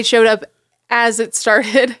think I showed up as it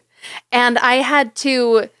started and I had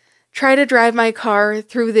to try to drive my car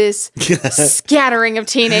through this scattering of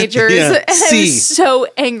teenagers. Yeah. And I was so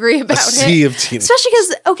angry about it. Sea of teenagers. Especially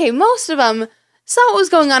because, most of them saw what was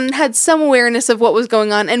going on and had some awareness of what was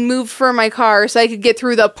going on and moved for my car so I could get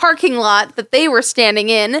through the parking lot that they were standing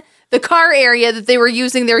in, the car area that they were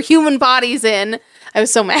using their human bodies in. I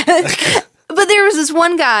was so mad. But there was this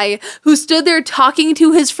one guy who stood there talking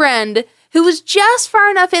to his friend who was just far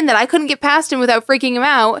enough in that I couldn't get past him without freaking him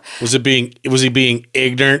out. Was he being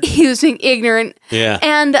ignorant? He was being ignorant. Yeah.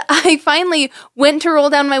 And I finally went to roll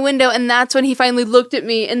down my window, and that's when he finally looked at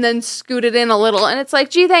me and then scooted in a little. And it's like,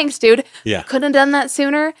 gee, thanks, dude. Yeah. Couldn't have done that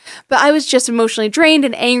sooner. But I was just emotionally drained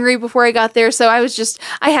and angry before I got there. So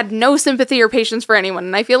I had no sympathy or patience for anyone.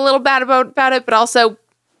 And I feel a little bad about it, but also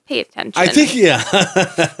pay attention. I think, yeah.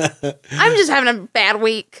 I'm just having a bad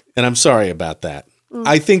week. And I'm sorry about that.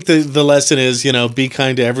 I think the lesson is, be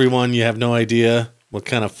kind to everyone. You have no idea what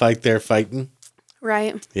kind of fight they're fighting.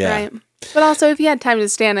 Right. Yeah. Right. But also, if he had time to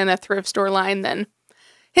stand in a thrift store line, then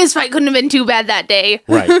his fight couldn't have been too bad that day.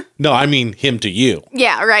 Right. No, I mean him to you.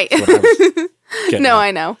 Yeah, right. No,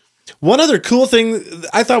 I know. One other cool thing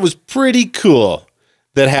I thought was pretty cool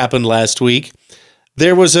that happened last week.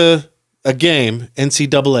 There was a game,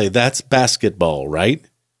 NCAA. That's basketball, right?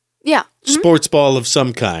 Yeah. Sports ball of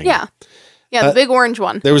some kind. Yeah. Yeah, the big orange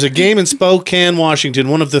one. There was a game in Spokane, Washington,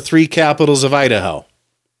 one of the 3 capitals of Idaho.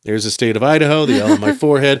 There's the state of Idaho, the L on my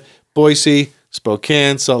forehead, Boise,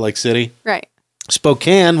 Spokane, Salt Lake City. Right.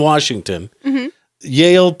 Spokane, Washington. Mm-hmm.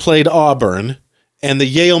 Yale played Auburn, and the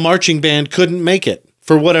Yale marching band couldn't make it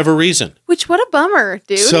for whatever reason. Which, what a bummer,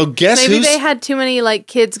 dude. So guess Maybe they had too many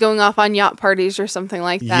kids going off on yacht parties or something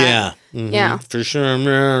like that. Yeah. Mm-hmm. Yeah. For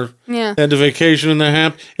sure. Yeah. Had a vacation in their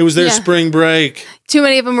hamp. It was their spring break. Too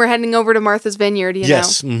many of them were heading over to Martha's Vineyard, you know?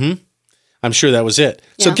 Yes. Mm-hmm. I'm sure that was it.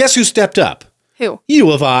 Yeah. So guess who stepped up? Who?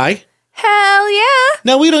 U of I. Hell yeah.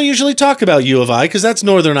 Now, we don't usually talk about U of I because that's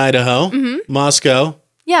Northern Idaho, Moscow.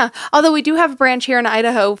 Yeah, although we do have a branch here in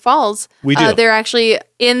Idaho Falls. We do. They're actually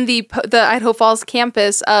in the Idaho Falls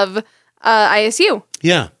campus of ISU.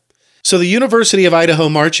 Yeah. So the University of Idaho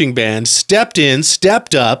Marching Band stepped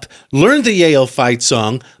up, learned the Yale fight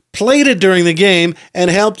song, played it during the game, and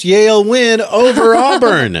helped Yale win over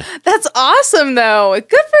Auburn. That's awesome, though.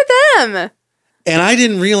 Good for them. And I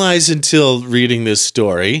didn't realize until reading this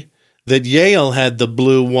story that Yale had the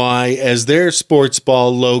blue Y as their sports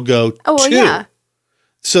ball logo, Oh, well, too. yeah.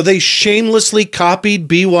 So they shamelessly copied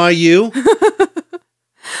BYU?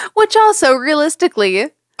 Which also,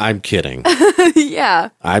 realistically... I'm kidding. Yeah.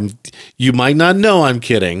 You might not know I'm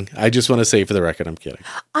kidding. I just want to say for the record, I'm kidding.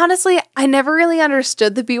 Honestly, I never really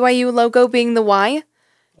understood the BYU logo being the Y.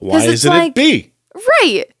 Why isn't it B?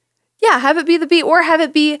 Right. Yeah, have it be the B or have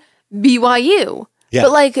it be BYU. Yeah.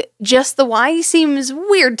 But like just the Y seems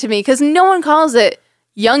weird to me because no one calls it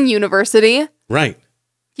Young University. Right.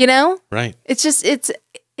 You know? Right. It's just it's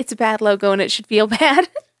a bad logo and it should feel bad.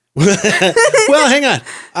 Well, hang on.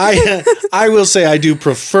 I will say I do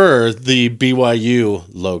prefer the BYU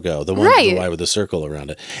logo, the one the Y with the circle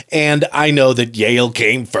around it. And I know that Yale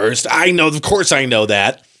came first. Of course I know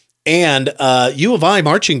that. And U of I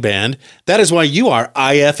marching band. That is why you are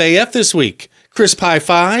IFAF this week. Crisp high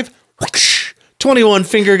five, 21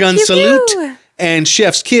 finger gun salute, and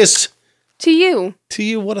chef's kiss. To you. To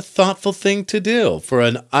you, what a thoughtful thing to do for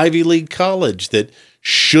an Ivy League college that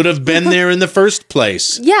should have been there in the first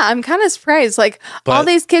place. Yeah, I'm kind of surprised. Like, all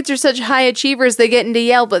these kids are such high achievers, they get into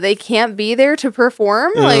Yale, but they can't be there to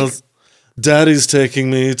perform. Like, Daddy's taking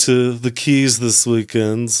me to the Keys this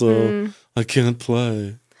weekend, so I can't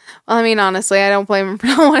play. Well, I mean, honestly, I don't blame him for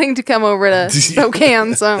not wanting to come over to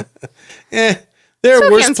Spokane, so. There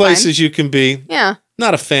are worse places you can be. Yeah.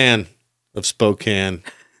 Not a fan of Spokane.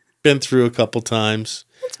 Been through a couple times.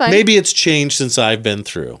 It's fine. Maybe it's changed since I've been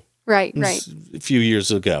through. Right. A few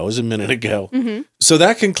years ago. It was a minute ago. Mm-hmm. So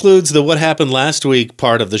that concludes the what happened last week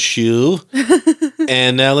part of the shoe.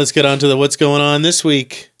 And now let's get on to the what's going on this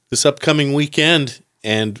week, this upcoming weekend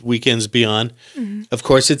and weekends beyond. Mm-hmm. Of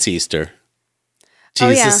course, it's Easter.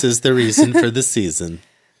 Jesus is the reason for the season.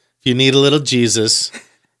 If you need a little Jesus,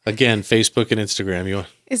 again, Facebook and Instagram.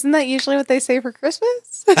 Isn't that usually what they say for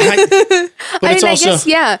Christmas? I guess,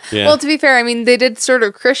 yeah. Well, to be fair, I mean, they did sort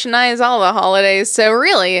of Christianize all the holidays. So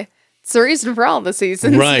really, it's the reason for all the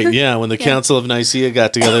seasons. Right, yeah. When the Council of Nicaea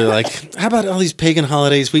got together, like, how about all these pagan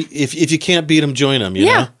holidays? If you can't beat them, join them, you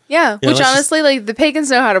know? Yeah. Which honestly, like, the pagans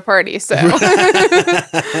know how to party, so. They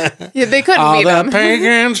couldn't beat them. All the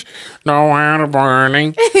pagans know how to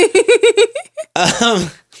party.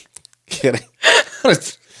 Kidding.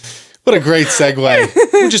 What a great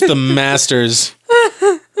segue. We're just the masters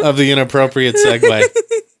of the inappropriate segue.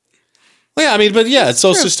 Well, yeah, I mean, but yeah, it's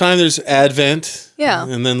solstice time. There's Advent. Yeah.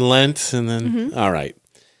 And then Lent. And then, all right.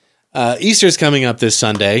 Easter's coming up this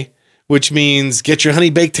Sunday, which means get your honey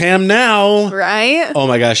baked ham now. Right. Oh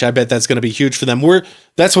my gosh, I bet that's going to be huge for them.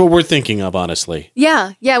 That's what we're thinking of, honestly.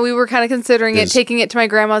 Yeah. We were kind of considering taking it to my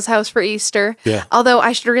grandma's house for Easter. Yeah. Although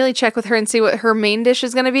I should really check with her and see what her main dish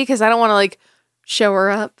is going to be because I don't want to like show her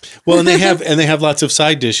up. Well, and they have lots of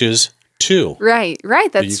side dishes too. Right.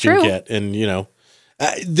 That's true. You can get, and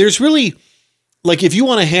there's really, like, if you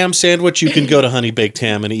want a ham sandwich, you can go to Honey Baked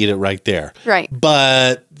Ham and eat it right there. Right.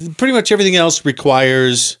 But pretty much everything else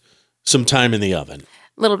requires some time in the oven.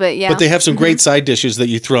 A little bit, yeah. But they have some great side dishes that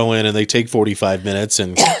you throw in, and they take 45 minutes,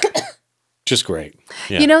 and just great.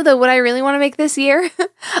 Yeah. You know, though, what I really want to make this year,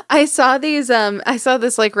 I saw this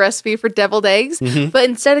like recipe for deviled eggs, but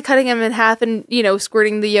instead of cutting them in half and,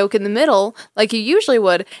 squirting the yolk in the middle like you usually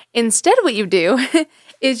would, instead what you do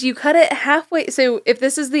is you cut it halfway. So if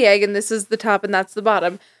this is the egg and this is the top and that's the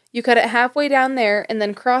bottom, you cut it halfway down there and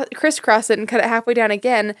then crisscross it and cut it halfway down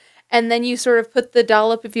again. And then you sort of put the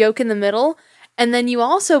dollop of yolk in the middle. And then you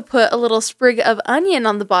also put a little sprig of onion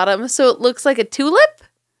on the bottom so it looks like a tulip.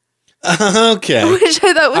 Okay. Which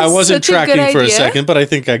I thought was I wasn't such tracking a good for idea. a second, but I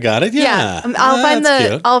think I got it. Yeah.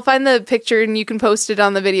 I'll find the picture and you can post it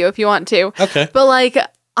on the video if you want to. Okay. But like,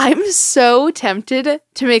 I'm so tempted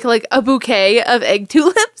to make like a bouquet of egg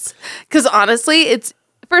tulips because honestly,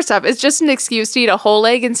 first off, it's just an excuse to eat a whole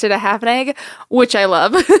egg instead of half an egg, which I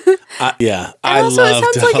love. Yeah, I love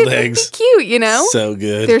deviled eggs. It'd be cute, you know? So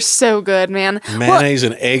good. They're so good, man. Mayonnaise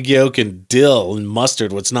and egg yolk and dill and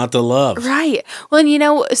mustard. What's not to love? Right. Well,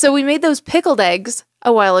 and so we made those pickled eggs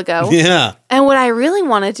a while ago. Yeah. And what I really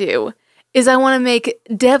want to do is I want to make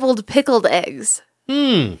deviled pickled eggs.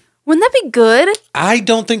 Wouldn't that be good? I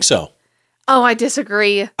don't think so. Oh, I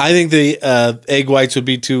disagree. I think the egg whites would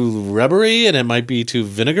be too rubbery and it might be too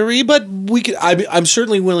vinegary, but I'm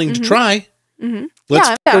certainly willing to try. Mm-hmm. Let's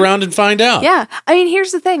fuck around and find out. Yeah. I mean,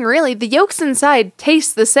 here's the thing, really. The yolks inside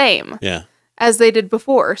taste the same. Yeah. As they did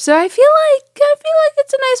before. So I feel like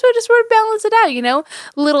it's a nice way to sort of balance it out,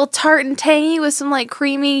 A little tart and tangy with some like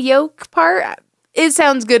creamy yolk part. It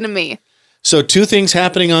sounds good to me. So 2 things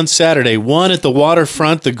happening on Saturday. One, at the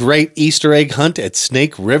waterfront, the great Easter egg hunt at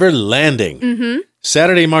Snake River Landing. Mm-hmm.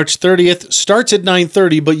 Saturday, March 30th, starts at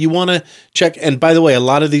 9:30, but you want to check. And by the way, a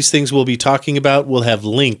lot of these things we'll be talking about will have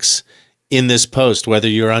links in this post, whether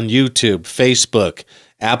you're on YouTube, Facebook,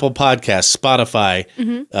 Apple Podcasts, Spotify.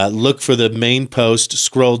 Mm-hmm. Look for the main post,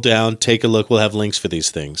 scroll down, take a look. We'll have links for these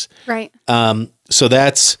things. Right. So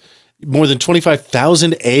that's more than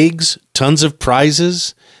 25,000 eggs, tons of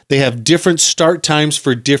prizes. They have different start times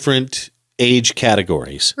for different age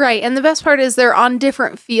categories. Right. And the best part is they're on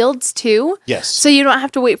different fields too. Yes. So you don't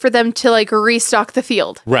have to wait for them to like restock the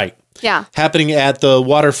field. Right. Yeah. Happening at the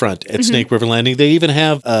waterfront at Snake River Landing. They even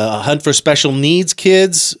have a hunt for special needs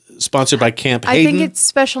kids sponsored by Camp Hayden. I think it's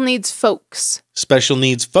special needs folks. Special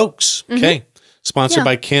needs folks. Okay. Sponsored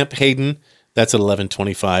by Camp Hayden. That's at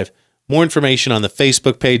 11:25. More information on the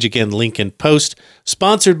Facebook page. Again, link in post.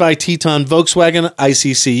 Sponsored by Teton Volkswagen,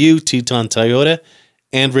 ICCU, Teton Toyota,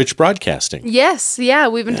 and Rich Broadcasting. Yes. Yeah.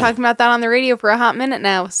 We've been talking about that on the radio for a hot minute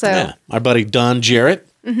now. So Yeah. Our buddy Don Jarrett.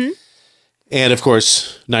 And of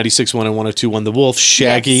course, 96.1 and 102.1 The Wolf.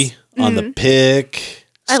 Shaggy on the pick.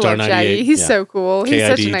 I Star love 98. Shaggy. He's so cool. He's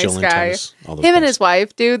such a KID, nice Jolene guy. Thomas, all those Him and guys. his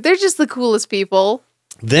wife, dude, they're just the coolest people.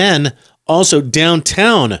 Then also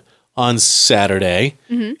downtown on Saturday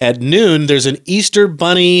at noon, there's an Easter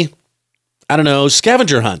Bunny, I don't know,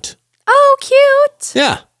 scavenger hunt. Oh, cute.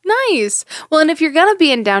 Yeah. Nice. Well, and if you're going to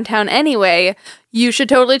be in downtown anyway, you should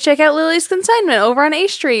totally check out Lily's Consignment over on A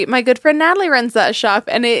Street. My good friend Natalie runs that shop,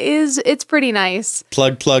 and it's pretty nice.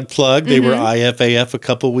 Plug. They were IFAF a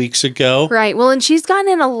couple weeks ago. Right. Well, and she's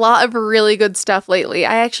gotten in a lot of really good stuff lately.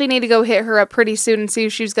 I actually need to go hit her up pretty soon and see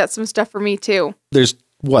if she's got some stuff for me, too. There's,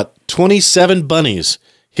 27 bunnies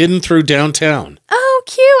hidden through downtown Oh,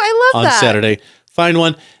 cute. I love on that. Saturday. Find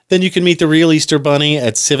one. Then you can meet the real Easter Bunny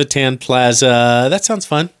at Civitan Plaza. That sounds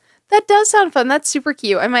fun. That does sound fun. That's super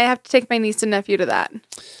cute. I might have to take my niece and nephew to that.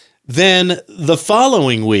 Then the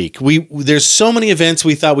following week, there's so many events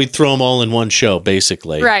we thought we'd throw them all in one show,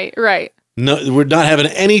 basically. Right. No, we're not having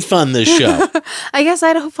any fun this show. I guess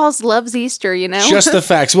Idaho Falls loves Easter, you know? Just the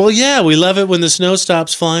facts. Well, yeah, we love it when the snow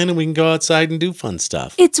stops flying and we can go outside and do fun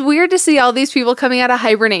stuff. It's weird to see all these people coming out of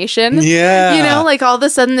hibernation. Yeah. You know, like all of a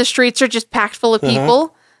sudden the streets are just packed full of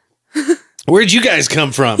people. Where'd you guys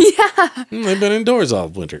come from? Yeah. They've been indoors all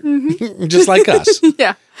winter. Just like us.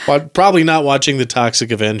 Yeah. Probably not watching The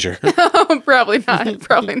Toxic Avenger. Probably not.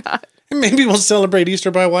 Probably not. Maybe we'll celebrate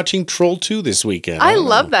Easter by watching Troll 2 this weekend. I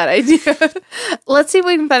love that idea. Let's see if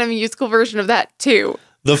we can find a musical version of that too.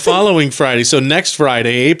 The following Friday, so next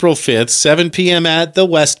Friday, April 5th, 7 p.m. at the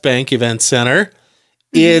West Bank Event Center.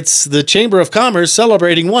 It's the Chamber of Commerce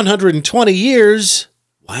celebrating 120 years.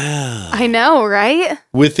 Wow. I know, right?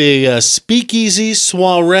 With a speakeasy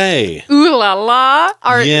soiree. Ooh la la.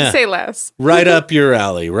 Yeah. Say less. Right up your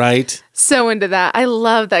alley, right? So into that. I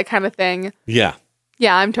love that kind of thing. Yeah.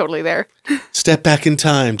 Yeah, I'm totally there. Step back in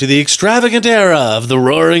time to the extravagant era of the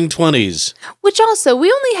Roaring '20s. Which also,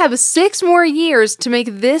 we only have 6 more years to make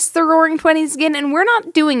this the Roaring '20s again, and we're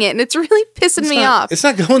not doing it, and it's really pissing me off. It's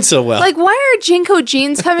not going so well. Like, why are JNCO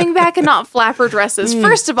jeans coming back and not flapper dresses?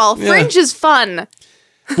 First of all, fringe is fun.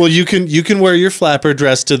 Well, you can wear your flapper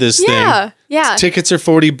dress to this thing. Yeah. Tickets are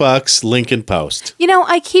 $40. Link in post. You know,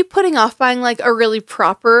 I keep putting off buying like a really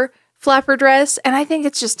proper flapper dress, and I think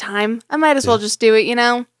it's just time. I might as well just do it, you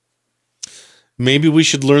know? Maybe we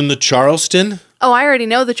should learn the Charleston Oh, I already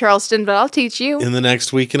know the Charleston, but I'll teach you. in the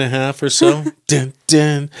next week and a half or so. Dun,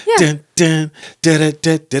 dun, Yeah. dun, dun, dun,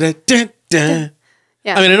 dun, dun, dun, dun, dun.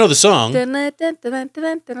 Yeah. I mean, I know the song.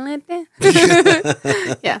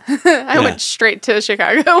 Yeah. I went straight to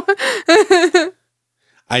Chicago.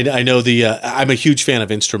 I know I'm a huge fan of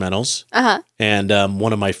instrumentals. And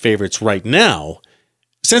one of my favorites right now,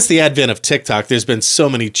 since the advent of TikTok, there's been so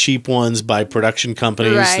many cheap ones by production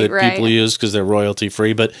companies that people use because they're royalty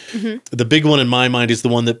free. But the big one in my mind is the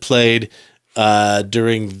one that played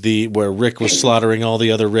during where Rick was slaughtering all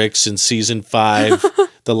the other Ricks in season 5,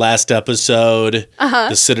 the last episode,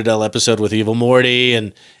 the Citadel episode with Evil Morty,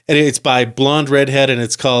 and it's by Blonde Redhead, and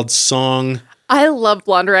it's called Song. I love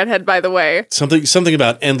Blonde Redhead, by the way. Something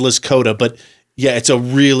about Endless Coda, but yeah, it's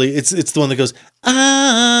the one that goes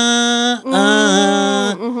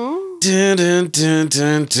dun, dun,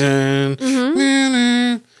 dun, dun,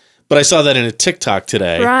 dun, But I saw that in a TikTok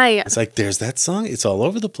today. Right. It's like, there's that song. It's all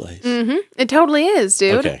over the place. It totally is,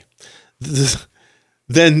 dude. Okay.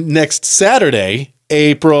 Then next Saturday,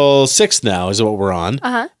 April 6th now is what we're on.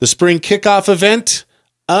 The spring kickoff event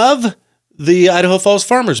of the Idaho Falls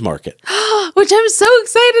Farmers Market. Which I'm so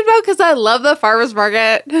excited about because I love the farmers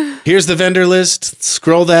market. Here's the vendor list.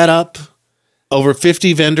 Scroll that up. Over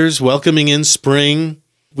 50 vendors welcoming in spring.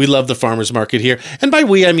 We love the farmers market here. And by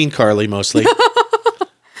we, I mean Karley mostly.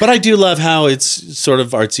 But I do love how it's sort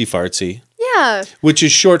of artsy-fartsy. Yeah. Which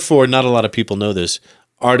is short for, not a lot of people know this,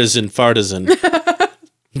 artisan fartisan.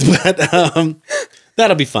 But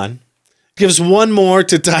that'll be fun. Give us one more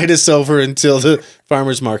to tide us over until the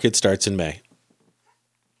farmers market starts in May.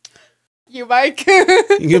 You, Mike. You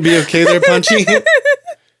gonna be okay there, Punchy? You.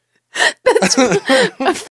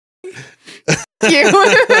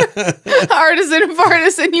 Artisan,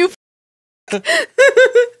 partisan, you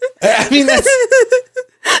I mean, that's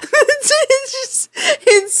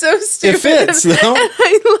it's so stupid. it fits, though. And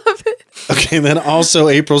I love it. Okay, and then also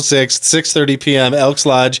April 6th, 6:30 p.m., Elks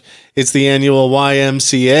Lodge. It's the annual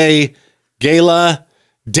YMCA Gala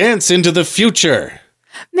Dance into the Future.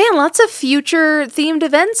 Man, lots of future themed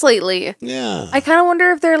events lately. Yeah. I kind of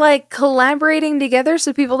wonder if they're like collaborating together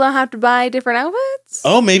so people don't have to buy different outfits.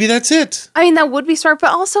 Oh, maybe that's it. I mean, that would be smart,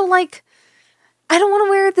 but also like, I don't want to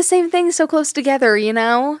wear the same thing so close together, you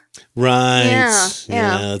know? Right.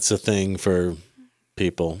 Yeah. That's a thing for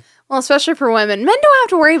people. Well, especially for women. Men don't have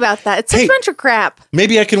to worry about that. It's such a bunch of crap.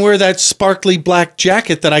 Maybe I can wear that sparkly black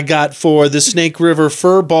jacket that I got for the Snake River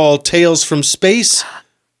Furball Tales from Space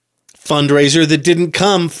fundraiser that didn't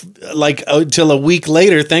come until a week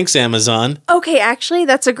later. Thanks, Amazon. Okay, actually,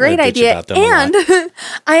 that's a great idea. About them a lot. And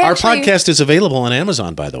our podcast is available on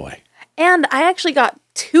Amazon, by the way. And I actually got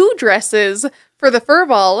 2 dresses for the fur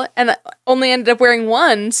ball and only ended up wearing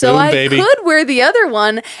one. So Boom, I baby. could wear the other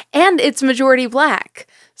one, and it's majority black.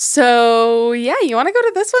 So, yeah, you want to go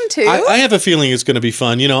to this one too? I have a feeling it's going to be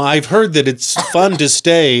fun. You know, I've heard that it's fun to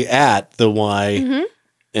stay at the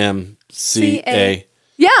YMCA.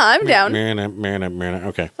 Yeah, I'm down.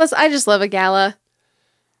 Okay. Plus, I just love a gala.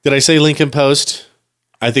 Did I say Lincoln Post?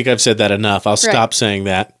 I think I've said that enough. I'll stop saying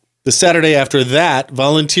that. The Saturday after that,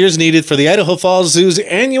 volunteers needed for the Idaho Falls Zoo's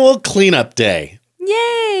annual cleanup day.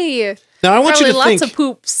 Yay! Now, I want Probably you to lots of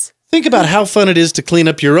poops. think about how fun it is to clean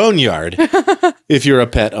up your own yard if you're a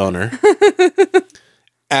pet owner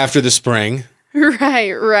after the spring.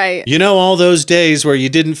 Right. You know, all those days where you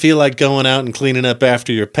didn't feel like going out and cleaning up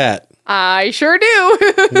after your pet. I sure do.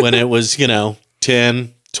 When it was,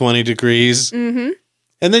 10, 20 degrees. Mm-hmm.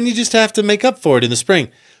 And then you just have to make up for it in the spring.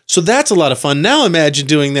 So that's a lot of fun. Now imagine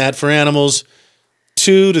doing that for animals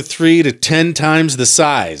 2 to 3 to 10 times the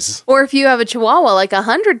size. Or if you have a chihuahua, like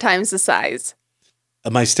 100 times the size.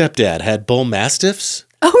 My stepdad had bull mastiffs.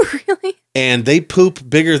 Oh, really? And they poop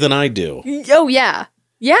bigger than I do. Oh, yeah.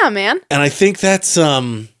 Yeah, man. And I think that's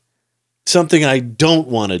something I don't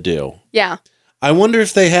want to do. Yeah. I wonder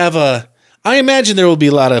if they have I imagine there will be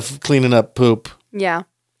a lot of cleaning up poop. Yeah.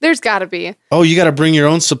 There's got to be. Oh, you got to bring your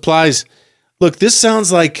own supplies. Look, this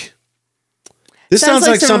sounds like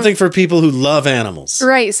something for people who love animals.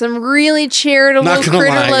 Right. Some really charitable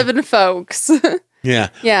critter-living folks. Yeah.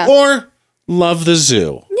 Yeah. Or love the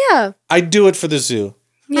zoo. Yeah. I'd do it for the zoo.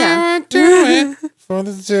 Yeah. I'd do it for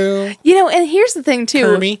the zoo. You know, and here's the thing, too.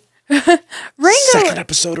 Kermie. Rango. Second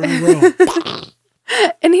episode in a row.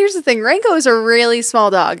 And here's the thing. Rango is a really small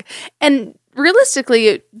dog. And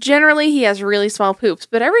realistically, generally, he has really small poops.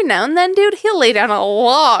 But every now and then, dude, he'll lay down a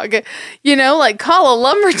log. Call a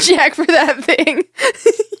lumberjack for that thing.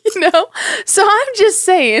 So I'm just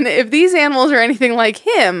saying, if these animals are anything like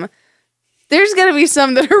him, there's going to be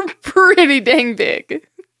some that are pretty dang big.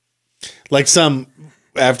 Like some,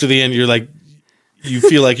 after the end, you're like, you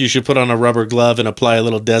feel like you should put on a rubber glove and apply a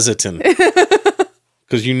little Desitin.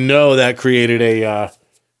 Because that created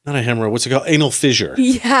not a hemorrhoid, what's it called? Anal fissure.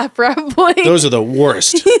 Yeah, probably. Those are the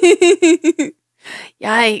worst.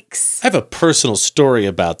 Yikes. I have a personal story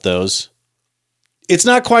about those. It's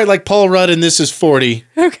not quite like Paul Rudd and This Is 40.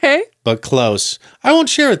 Okay. But close. I won't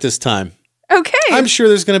share it this time. Okay. I'm sure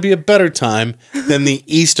there's going to be a better time than the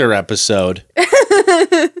Easter episode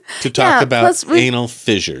to talk about anal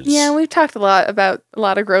fissures. Yeah, we've talked a lot about a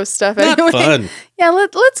lot of gross stuff. Not anyway. fun. Yeah,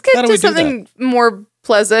 let's get to something more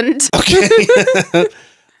pleasant. Okay.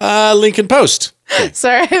 Lincoln Post. Okay.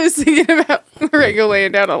 Sorry, I was thinking about Rango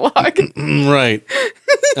laying down a log. Right.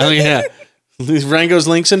 Oh, yeah. Rango's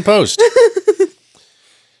Links in Post.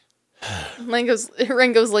 Rango's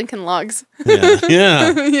Lincoln logs.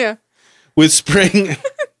 Yeah. Yeah. With spring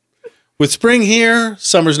here,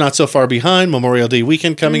 summer's not so far behind. Memorial Day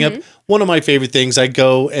weekend coming up. One of my favorite things, I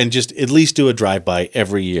go and just at least do a drive-by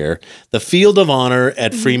every year. The Field of Honor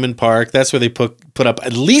at Freeman Park. That's where they put up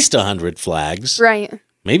at least 100 flags. Right.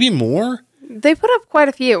 Maybe more. They put up quite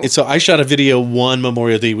a few. And so I shot a video one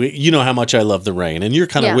Memorial Day week. You know how much I love the rain, and you're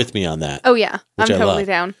kind of with me on that. Oh, yeah. I'm totally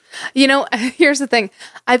down. Here's the thing.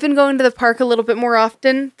 I've been going to the park a little bit more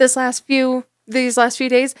often these last few days,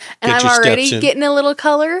 and I'm already getting a little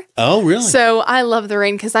color. Oh, really? So I love the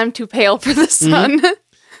rain because I'm too pale for the sun.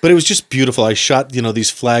 But it was just beautiful. I shot,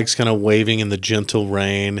 these flags kind of waving in the gentle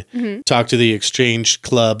rain. Talked to the Exchange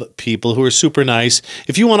Club people who are super nice.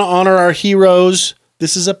 If you want to honor our heroes,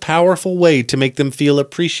 this is a powerful way to make them feel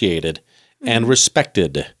appreciated and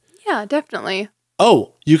respected. Yeah, definitely.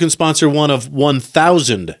 Oh, you can sponsor one of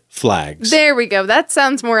 1,000 flags. There we go. That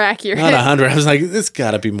sounds more accurate. Not 100. I was like, it's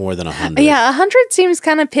got to be more than 100. Yeah, 100 seems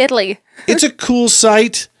kind of piddly. It's a cool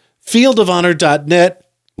site. Fieldofhonor.net.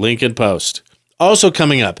 Link in post. Also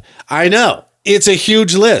coming up, I know, it's a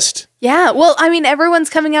huge list. Yeah, well, I mean, everyone's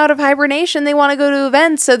coming out of hibernation. They want to go to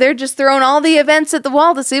events, so they're just throwing all the events at the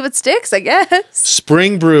wall to see what sticks, I guess.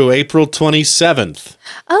 Spring Brew, April 27th.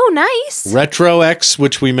 Oh, nice. Retro X,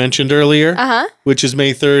 which we mentioned earlier, which is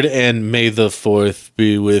May 3rd, and May the 4th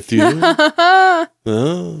be with you.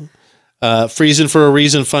 Freezing for a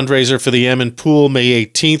Reason fundraiser for the Emmon Pool, May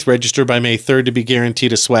 18th. Register by May 3rd to be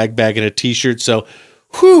guaranteed a swag bag and a t-shirt. So,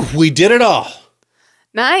 whew, we did it all.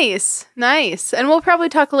 Nice, nice. And we'll probably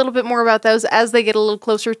talk a little bit more about those as they get a little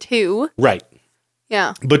closer too. Right.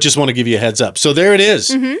 Yeah. But just want to give you a heads up. So there it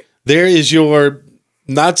is. There is your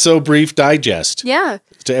not so brief digest. Yeah.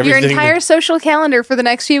 To everything. Your entire social calendar for the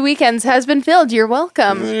next few weekends has been filled. You're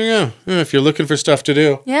welcome. There you go. If you're looking for stuff to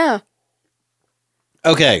do. Yeah.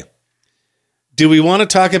 Okay. Do we want to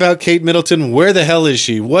talk about Kate Middleton? Where the hell is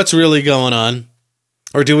she? What's really going on?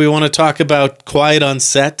 Or do we want to talk about Quiet on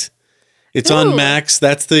Set? It's on Max.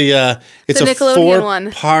 That's it's the a Nickelodeon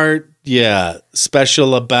one. 4-part,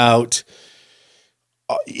 special about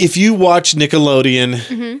if you watch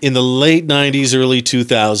Nickelodeon in the late 90s, early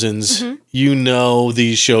 2000s, you know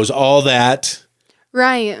these shows, all that.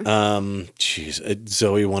 Right.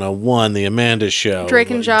 Zoe 101, The Amanda Show.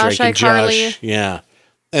 Drake and Josh, iCarly. Yeah.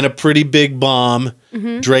 And a pretty big bomb.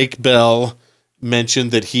 Drake Bell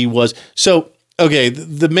mentioned that he was. So, okay,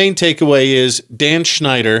 the main takeaway is Dan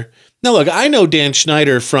Schneider. Now, look, I know Dan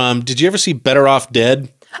Schneider from, did you ever see Better Off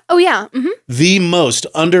Dead? Oh, yeah. The most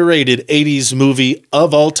underrated 80s movie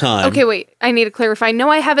of all time. Okay, wait. I need to clarify. No,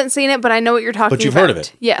 I haven't seen it, but I know what you're talking about. But you've heard of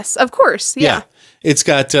it. Yes, of course. Yeah. It's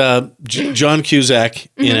got John Cusack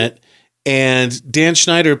in it, and Dan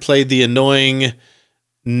Schneider played the annoying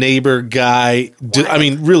neighbor guy,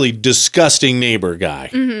 really disgusting neighbor guy,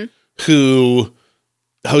 who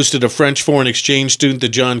hosted a French foreign exchange student that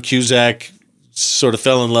John Cusack sort of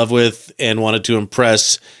fell in love with and wanted to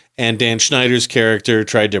impress, and Dan Schneider's character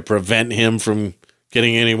tried to prevent him from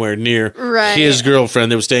getting anywhere near his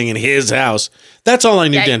girlfriend that was staying in his house. That's all I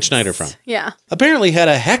knew Dan Schneider from. Yeah. Apparently had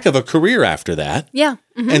a heck of a career after that. Yeah.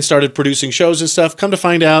 And started producing shows and stuff. Come to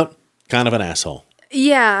find out, kind of an asshole.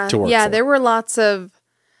 Yeah. To work yeah, for. there were lots of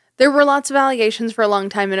allegations for a long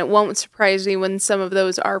time, and it won't surprise me when some of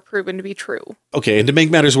those are proven to be true. Okay, and to make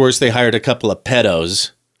matters worse, they hired a couple of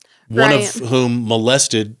pedos, one of whom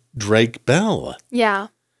molested Drake Bell. Yeah.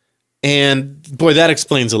 And boy, that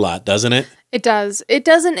explains a lot, doesn't it? It does. It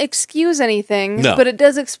doesn't excuse anything, but it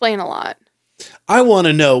does explain a lot. I want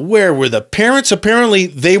to know, where were the parents? Apparently,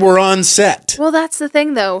 they were on set. Well, that's the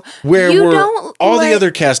thing, though. Where were all the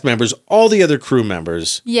other cast members, all the other crew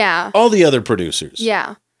members? Yeah. All the other producers?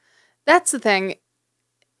 Yeah. That's the thing.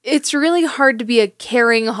 It's really hard to be a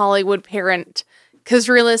caring Hollywood parent, because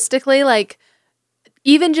realistically, like,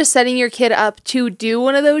 even just setting your kid up to do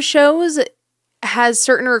one of those shows has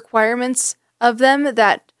certain requirements of them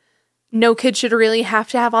that no kid should really have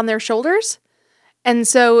to have on their shoulders. And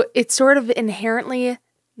so it's sort of inherently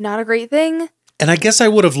not a great thing. And I guess I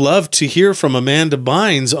would have loved to hear from Amanda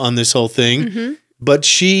Bynes on this whole thing, but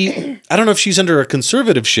I don't know if she's under a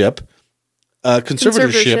conservatorship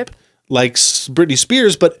like Britney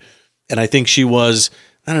Spears, and I think she was,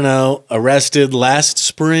 I don't know, arrested last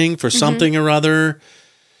spring for something or other.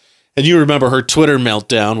 And you remember her Twitter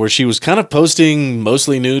meltdown where she was kind of posting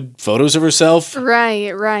mostly nude photos of herself.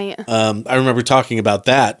 Right. I remember talking about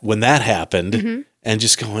that when that happened and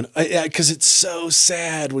just going, because it's so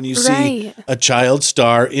sad when you see a child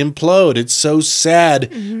star implode. It's so sad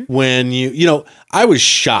when I was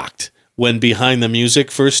shocked when Behind the Music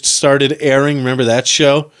first started airing. Remember that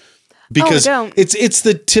show? Because it's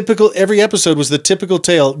the typical, every episode was the typical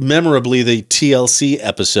tale, memorably the TLC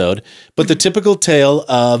episode, but the typical tale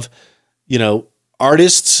of,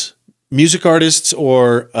 artists, music artists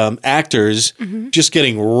or actors just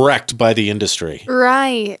getting wrecked by the industry.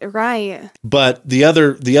 Right. But the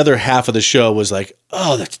other half of the show was like,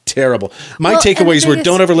 oh, that's terrible. My takeaways were,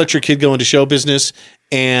 don't ever let your kid go into show business,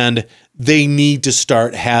 and they need to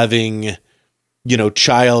start having,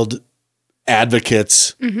 child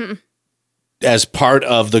advocates as part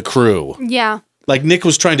of the crew. Yeah. Like Nick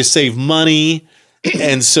was trying to save money.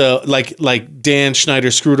 And so like Dan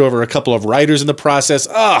Schneider screwed over a couple of writers in the process.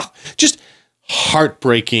 Just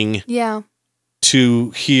heartbreaking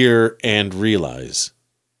to hear and realize.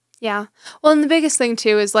 Yeah. Well, and the biggest thing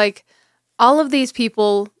too is like all of these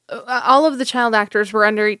people, all of the child actors were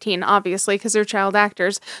under 18, obviously, because they're child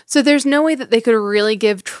actors. So there's no way that they could really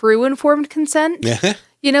give true informed consent.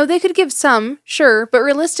 They could give some, sure. But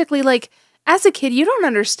realistically, like, as a kid, you don't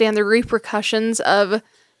understand the repercussions of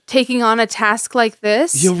taking on a task like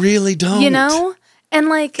this. You really don't. And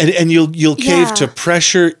like, and you'll cave to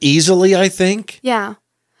pressure easily, I think. Yeah.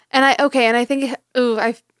 And I think,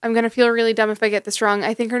 I'm going to feel really dumb if I get this wrong.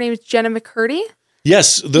 I think her name is Jenna McCurdy.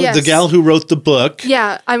 Yes, the gal who wrote the book.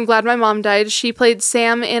 Yeah, I'm glad my mom died. She played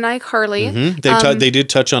Sam in iCarly. Mm-hmm. They did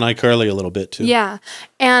touch on iCarly a little bit too. Yeah,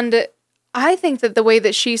 and I think that the way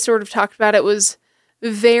that she sort of talked about it was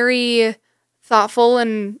very thoughtful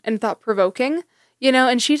and thought-provoking,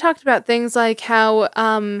 and she talked about things like how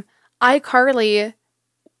iCarly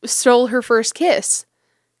stole her first kiss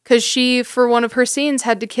because she, for one of her scenes,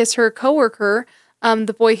 had to kiss her coworker,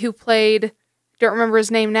 the boy who played, don't remember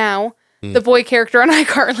his name now, the boy character on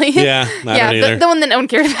iCarly. Yeah, the one that no one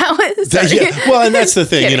cared about. Well, and that's the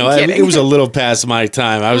thing, kidding. It was a little past my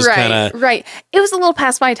time. I was kind of... Right. It was a little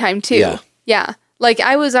past my time, too. Yeah. Like,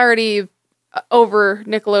 I was already over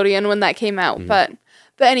Nickelodeon when that came out. But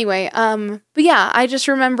anyway, but yeah, I just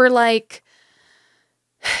remember, like,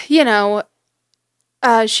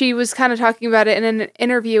 she was kind of talking about it in an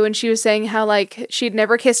interview, and she was saying how, like, she'd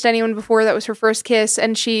never kissed anyone before. That was her first kiss,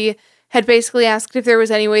 and she had basically asked if there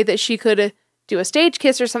was any way that she could do a stage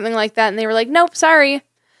kiss or something like that, and they were like, nope, sorry.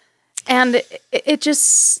 And it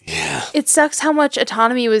just, it sucks how much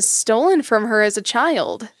autonomy was stolen from her as a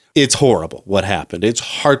child. It's horrible what happened. It's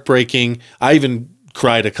heartbreaking. I even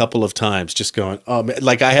cried a couple of times just going, oh, man.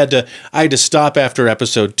 Like I had to stop after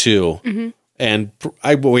episode 2, and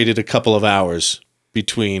I waited a couple of hours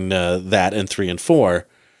between that and 3 and 4.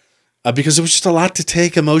 Because it was just a lot to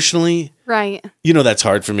take emotionally. Right. That's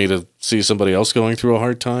hard for me to see somebody else going through a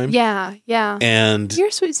hard time. Yeah. And you're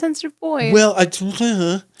a sweet, sensitive boy. Well, I don't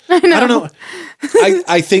know.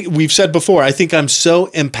 I think we've said before, I think I'm so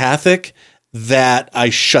empathic that I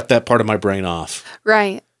shut that part of my brain off.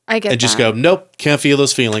 Right. I get that. And just go, nope, can't feel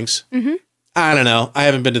those feelings. Mm-hmm. I don't know. I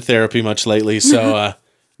haven't been to therapy much lately, so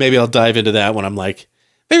maybe I'll dive into that when I'm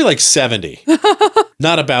maybe 70.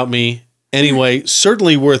 Not about me. Anyway,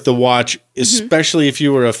 certainly worth the watch, especially if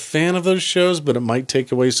you were a fan of those shows, but it might take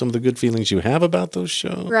away some of the good feelings you have about those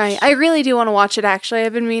shows. Right. I really do want to watch it, actually.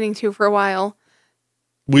 I've been meaning to for a while.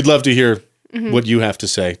 We'd love to hear what you have to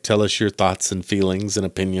say. Tell us your thoughts and feelings and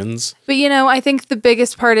opinions. But, I think the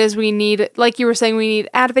biggest part is we need, like you were saying, we need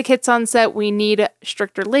advocates on set. We need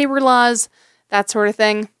stricter labor laws, that sort of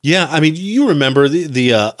thing. Yeah, I mean, you remember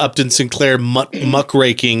the Upton Sinclair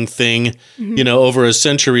muckraking thing, over a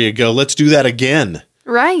century ago. Let's do that again.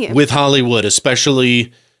 Right. With Hollywood,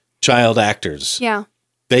 especially child actors. Yeah.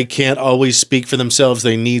 They can't always speak for themselves.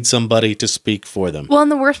 They need somebody to speak for them. Well, and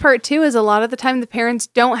the worst part, too, is a lot of the time the parents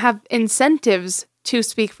don't have incentives to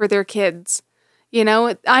speak for their kids.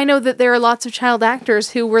 I know that there are lots of child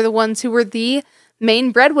actors who were the ones who were the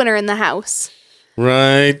main breadwinner in the house.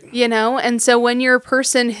 Right. And so when you're a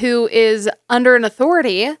person who is under an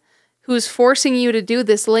authority who's forcing you to do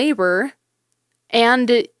this labor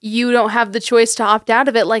and you don't have the choice to opt out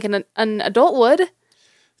of it like an adult would.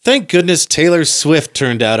 Thank goodness Taylor Swift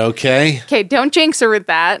turned out okay. Okay, don't jinx her with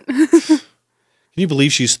that. Can you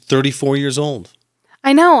believe she's 34 years old?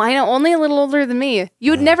 I know, only a little older than me.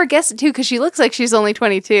 You would never guess it, too, because she looks like she's only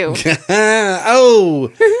 22.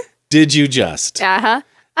 Oh, did you just? Uh-huh.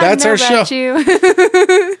 That's our show. You.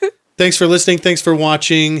 Thanks for listening. Thanks for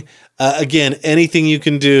watching. Again, anything you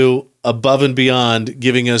can do above and beyond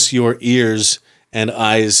giving us your ears and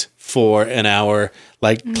eyes for an hour,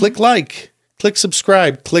 click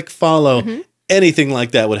subscribe, click follow. Anything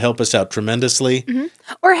like that would help us out tremendously.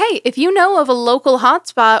 Or hey, if you know of a local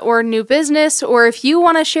hotspot or a new business, or if you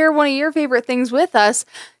want to share one of your favorite things with us,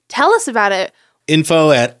 tell us about it.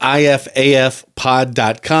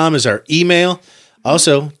 info@ifafpod.com is our email.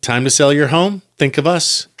 Also, time to sell your home. Think of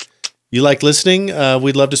us. You like listening?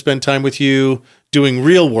 We'd love to spend time with you doing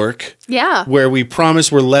real work. Yeah. Where we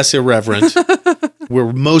promise we're less irreverent.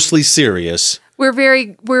 We're mostly serious. We're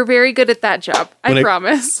very good at that job. I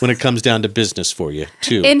promise. When it comes down to business for you,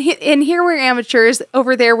 too. In here we're amateurs.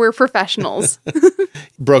 Over there we're professionals.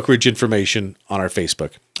 Brokerage information on our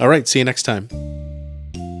Facebook. All right. See you next time.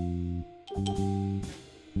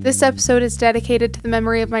 This episode is dedicated to the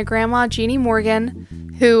memory of my grandma, Jeannie Morgan,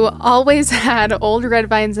 who always had old red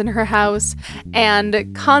vines in her house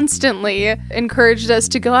and constantly encouraged us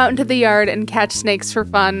to go out into the yard and catch snakes for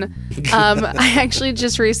fun. I actually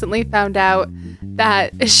just recently found out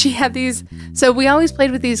that she had these. So we always played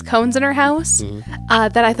with these cones in her house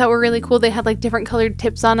that I thought were really cool. They had like different colored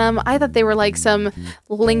tips on them. I thought they were like some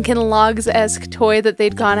Lincoln Logs-esque toy that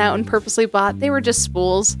they'd gone out and purposely bought. They were just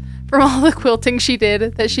spools from all the quilting she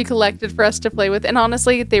did that she collected for us to play with. And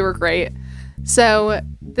honestly, they were great. So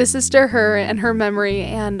this is to her and her memory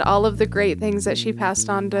and all of the great things that she passed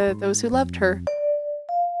on to those who loved her.